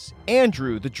James,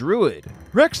 Andrew the Druid,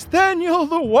 Rex Daniel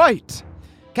the White,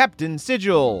 Captain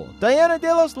Sigil, Diana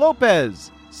de los Lopez,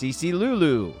 Cece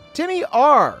Lulu, Timmy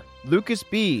R., Lucas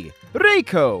B.,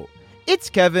 Reiko, It's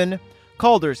Kevin,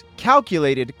 Calder's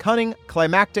calculated, cunning,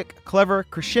 climactic, clever,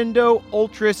 crescendo,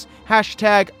 ultras,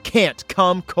 hashtag can't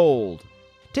come cold,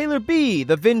 Taylor B.,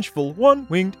 the vengeful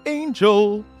one-winged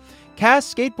angel,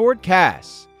 Cass Skateboard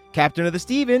Cass, Captain of the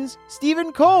Stevens,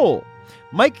 Stephen Cole,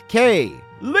 Mike K.,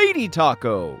 Lady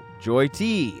Taco, Joy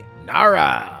T.,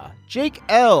 Nara, Jake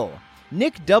L.,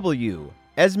 Nick W.,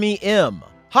 Esme M.,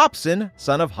 Hobson,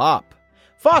 son of Hop,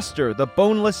 Foster, the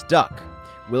boneless duck,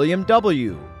 William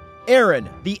W., Aaron,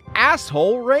 the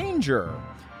asshole ranger,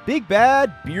 Big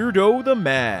Bad Beardo the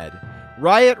Mad,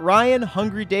 Riot Ryan,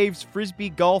 Hungry Dave's Frisbee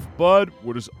Golf Bud,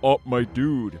 what is up, my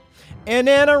dude, and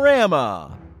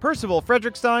Anorama, Percival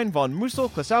Frederickstein von Mussel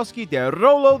Klasowski de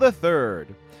Rolo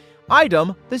III,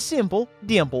 Item, the simple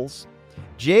dimples,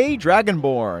 J.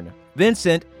 Dragonborn,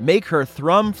 Vincent, make her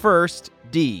thrum first,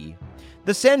 D,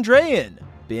 the Sandrayan,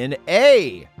 Ben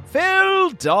A.,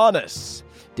 Phil Donis,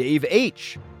 Dave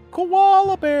H.,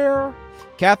 Koala Bear,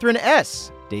 Catherine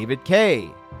S., David K.,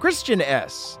 Christian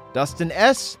S., Dustin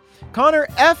S., Connor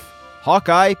F.,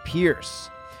 Hawkeye Pierce,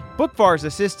 Bookvar's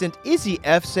assistant Izzy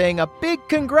F. saying a big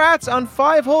congrats on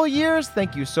 5 whole years.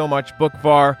 Thank you so much,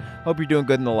 Bookvar. Hope you're doing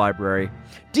good in the library.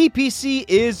 DPC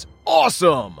is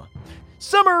awesome.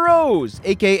 Summer Rose,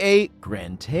 a.k.a.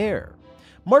 Grantaire,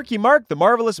 Marky Mark, the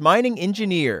marvelous mining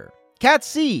engineer, Cat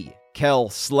C., Kel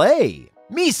Slay,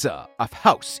 Misa of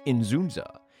House in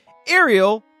Zunza,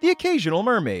 Ariel, the occasional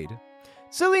mermaid,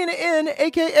 Selena N.,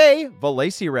 a.k.a.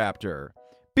 Velociraptor,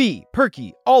 B.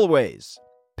 Perky, always,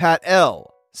 Pat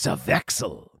L.,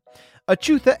 Savexel,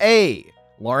 Achutha A.,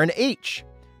 Lauren H.,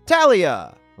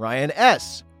 Talia, Ryan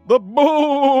S., The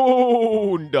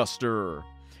Bone Duster,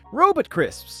 Robot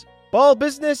Crisps, Ball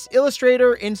Business,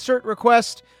 Illustrator, Insert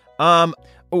Request. I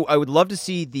would love to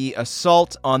see the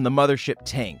assault on the mothership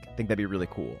tank. I think that'd be really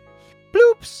cool.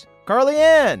 Bloops, Carly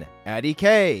Ann, Addie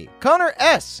K., Connor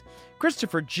S.,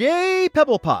 Christopher J.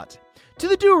 Pebblepot. To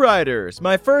the Do Riders,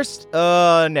 my first,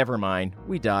 never mind.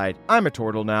 We died. I'm a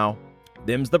turtle now.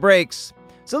 Them's the breaks.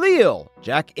 Salil,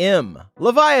 Jack M.,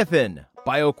 Leviathan,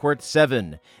 BioQuart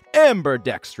 7, Amber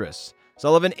Dextrous,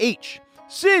 Sullivan H.,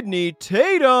 Sydney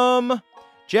Tatum,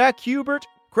 Jack Hubert,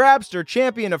 Crabster,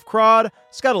 Champion of Crod,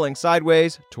 scuttling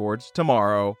sideways towards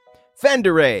tomorrow.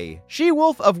 Fenderay,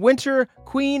 She-Wolf of Winter,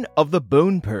 Queen of the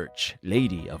Bone Perch,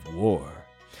 Lady of War.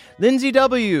 Lindsay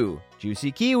W.,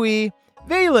 Juicy Kiwi,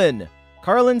 Valen,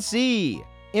 Carlin C.,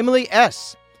 Emily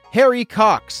S., Harry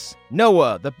Cox,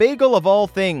 Noah, the bagel of all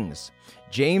things,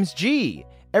 James G.,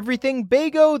 Everything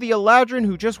Bago, the Eladrin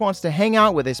who just wants to hang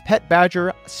out with his pet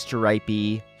badger,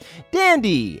 Stripey,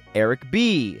 Dandy, Eric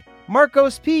B.,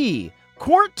 Marcos P.,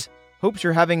 Court, hopes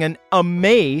you're having an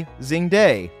amazing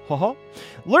day, haha,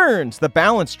 Learns, the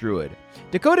Balance Druid,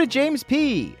 Dakota James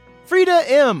P., Frida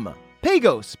M.,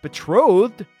 Pagos,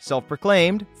 Betrothed,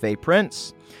 self-proclaimed, Faye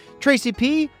Prince, Tracy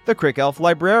P., the Crick Elf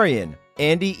Librarian,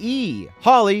 Andy E.,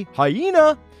 Holly,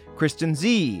 Hyena, Kristen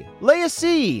Z., Leia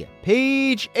C.,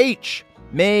 Paige H.,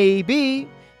 May B.,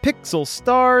 Pixel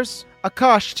Stars,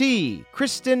 Akash T.,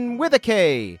 Kristen with a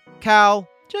K., Cal,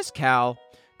 just Cal,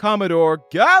 Commodore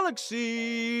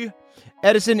Galaxy,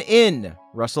 Edison N.,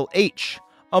 Russell H.,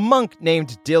 a monk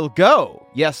named Dilgo,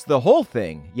 yes, the whole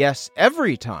thing, yes,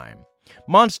 every time,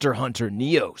 Monster Hunter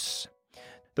Neos,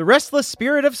 The restless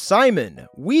spirit of Simon,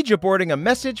 Ouija boarding a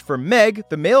message for Meg,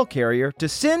 the mail carrier, to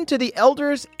send to the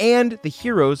elders and the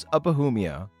heroes of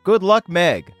Bohemia. Good luck,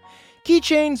 Meg.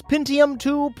 Keychain's Pentium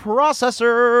 2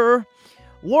 processor.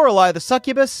 Lorelei the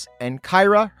succubus, and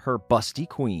Kyra, her busty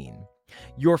queen.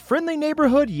 Your friendly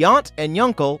neighborhood Yaunt and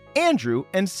Yunkel, Andrew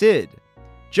and Sid.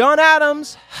 John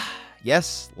Adams,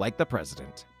 yes, like the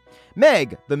president.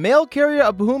 Meg, the mail carrier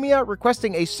of Bohemia,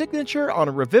 requesting a signature on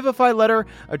a Revivify letter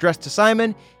addressed to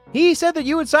Simon. He said that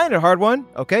you would sign it, Hard One.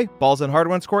 Okay, ball's in Hard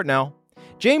One's court now.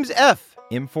 James F.,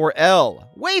 M4L,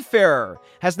 Wayfarer,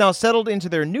 has now settled into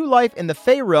their new life in the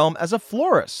Fey realm as a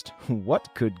florist.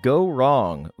 What could go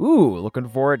wrong? Ooh, looking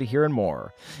forward to hearing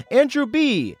more. Andrew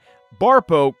B.,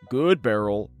 Barpo, Good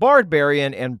Barrel,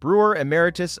 Barbarian, and Brewer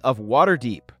Emeritus of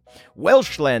Waterdeep.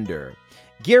 Welchlander,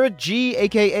 Garrett G.,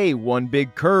 a.k.a. One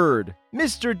Big Curd,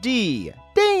 Mr. D.,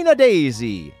 Dana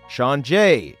Daisy, Sean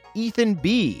J., Ethan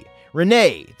B.,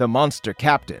 Renee, the Monster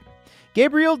Captain,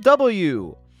 Gabriel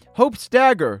W., Hope's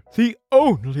Dagger, the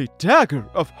only dagger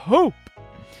of hope,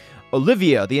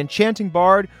 Olivia, the enchanting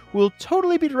bard, who will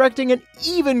totally be directing an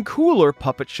even cooler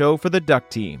puppet show for the Duck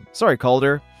Team. Sorry,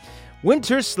 Calder.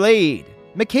 Winter Slade,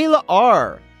 Michaela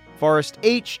R., Forrest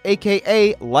H.,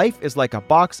 a.k.a. Life is like a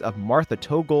box of Martha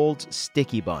Togold's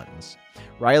sticky buns.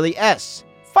 Riley S.,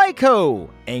 FICO,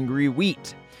 Angry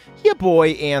Wheat, ya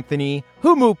boy Anthony,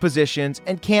 who moved positions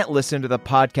and can't listen to the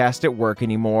podcast at work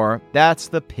anymore. That's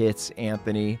the pits,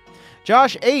 Anthony.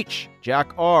 Josh H.,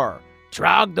 Jack R.,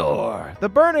 Trogdor,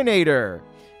 the Burninator,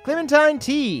 Clementine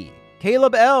T.,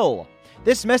 Caleb L.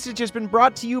 This message has been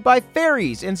brought to you by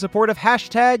Fairies in support of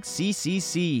hashtag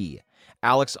CCC.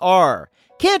 Alex R.,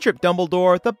 Cantrip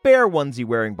Dumbledore, the bear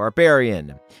onesie-wearing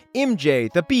barbarian.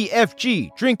 MJ, the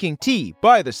BFG, drinking tea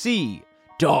by the sea.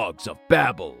 Dogs of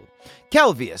Babel.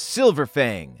 Calvius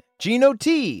Silverfang. Gino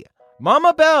T.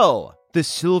 Mama Bell, the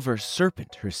silver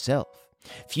serpent herself.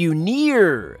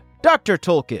 Funir, Dr.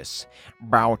 Tolkis.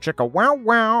 Bow chicka wow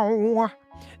wow.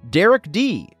 Derek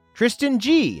D. Tristan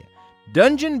G.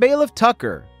 Dungeon Bailiff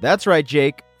Tucker. That's right,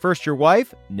 Jake. First your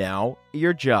wife, now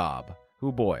your job.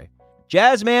 Hoo boy.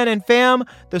 Jazzman and fam,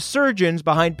 the surgeons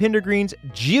behind Pendergreen's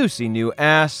juicy new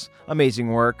ass. Amazing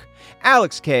work.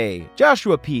 Alex K.,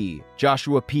 Joshua P.,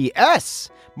 Joshua P.S.,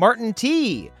 Martin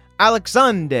T.,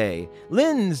 Alexande,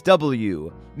 Linz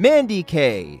W., Mandy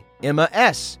K., Emma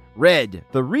S., Red,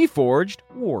 the Reforged,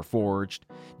 Warforged,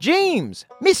 James,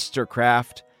 Mr.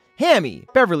 Kraft, Hammy,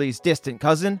 Beverly's distant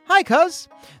cousin, hi cuz,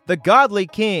 the Godly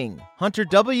King, Hunter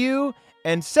W.,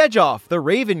 and Sejoff, the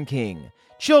Raven King.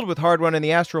 Chilled with Hard One in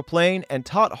the astral plane and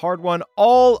taught Hard One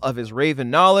all of his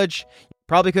Raven knowledge.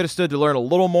 Probably could have stood to learn a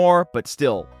little more, but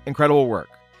still, incredible work.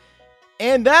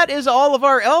 And that is all of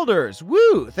our elders.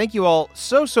 Woo! Thank you all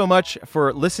so much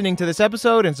for listening to this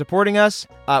episode and supporting us.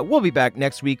 We'll be back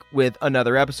next week with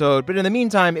another episode. But in the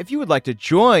meantime, if you would like to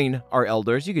join our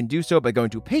elders, you can do so by going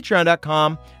to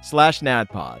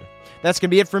patreon.com/nadpod. That's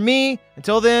going to be it for me.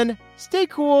 Until then, stay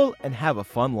cool and have a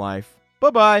fun life.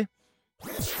 Bye-bye.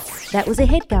 That was a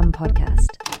HeadGum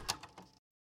podcast.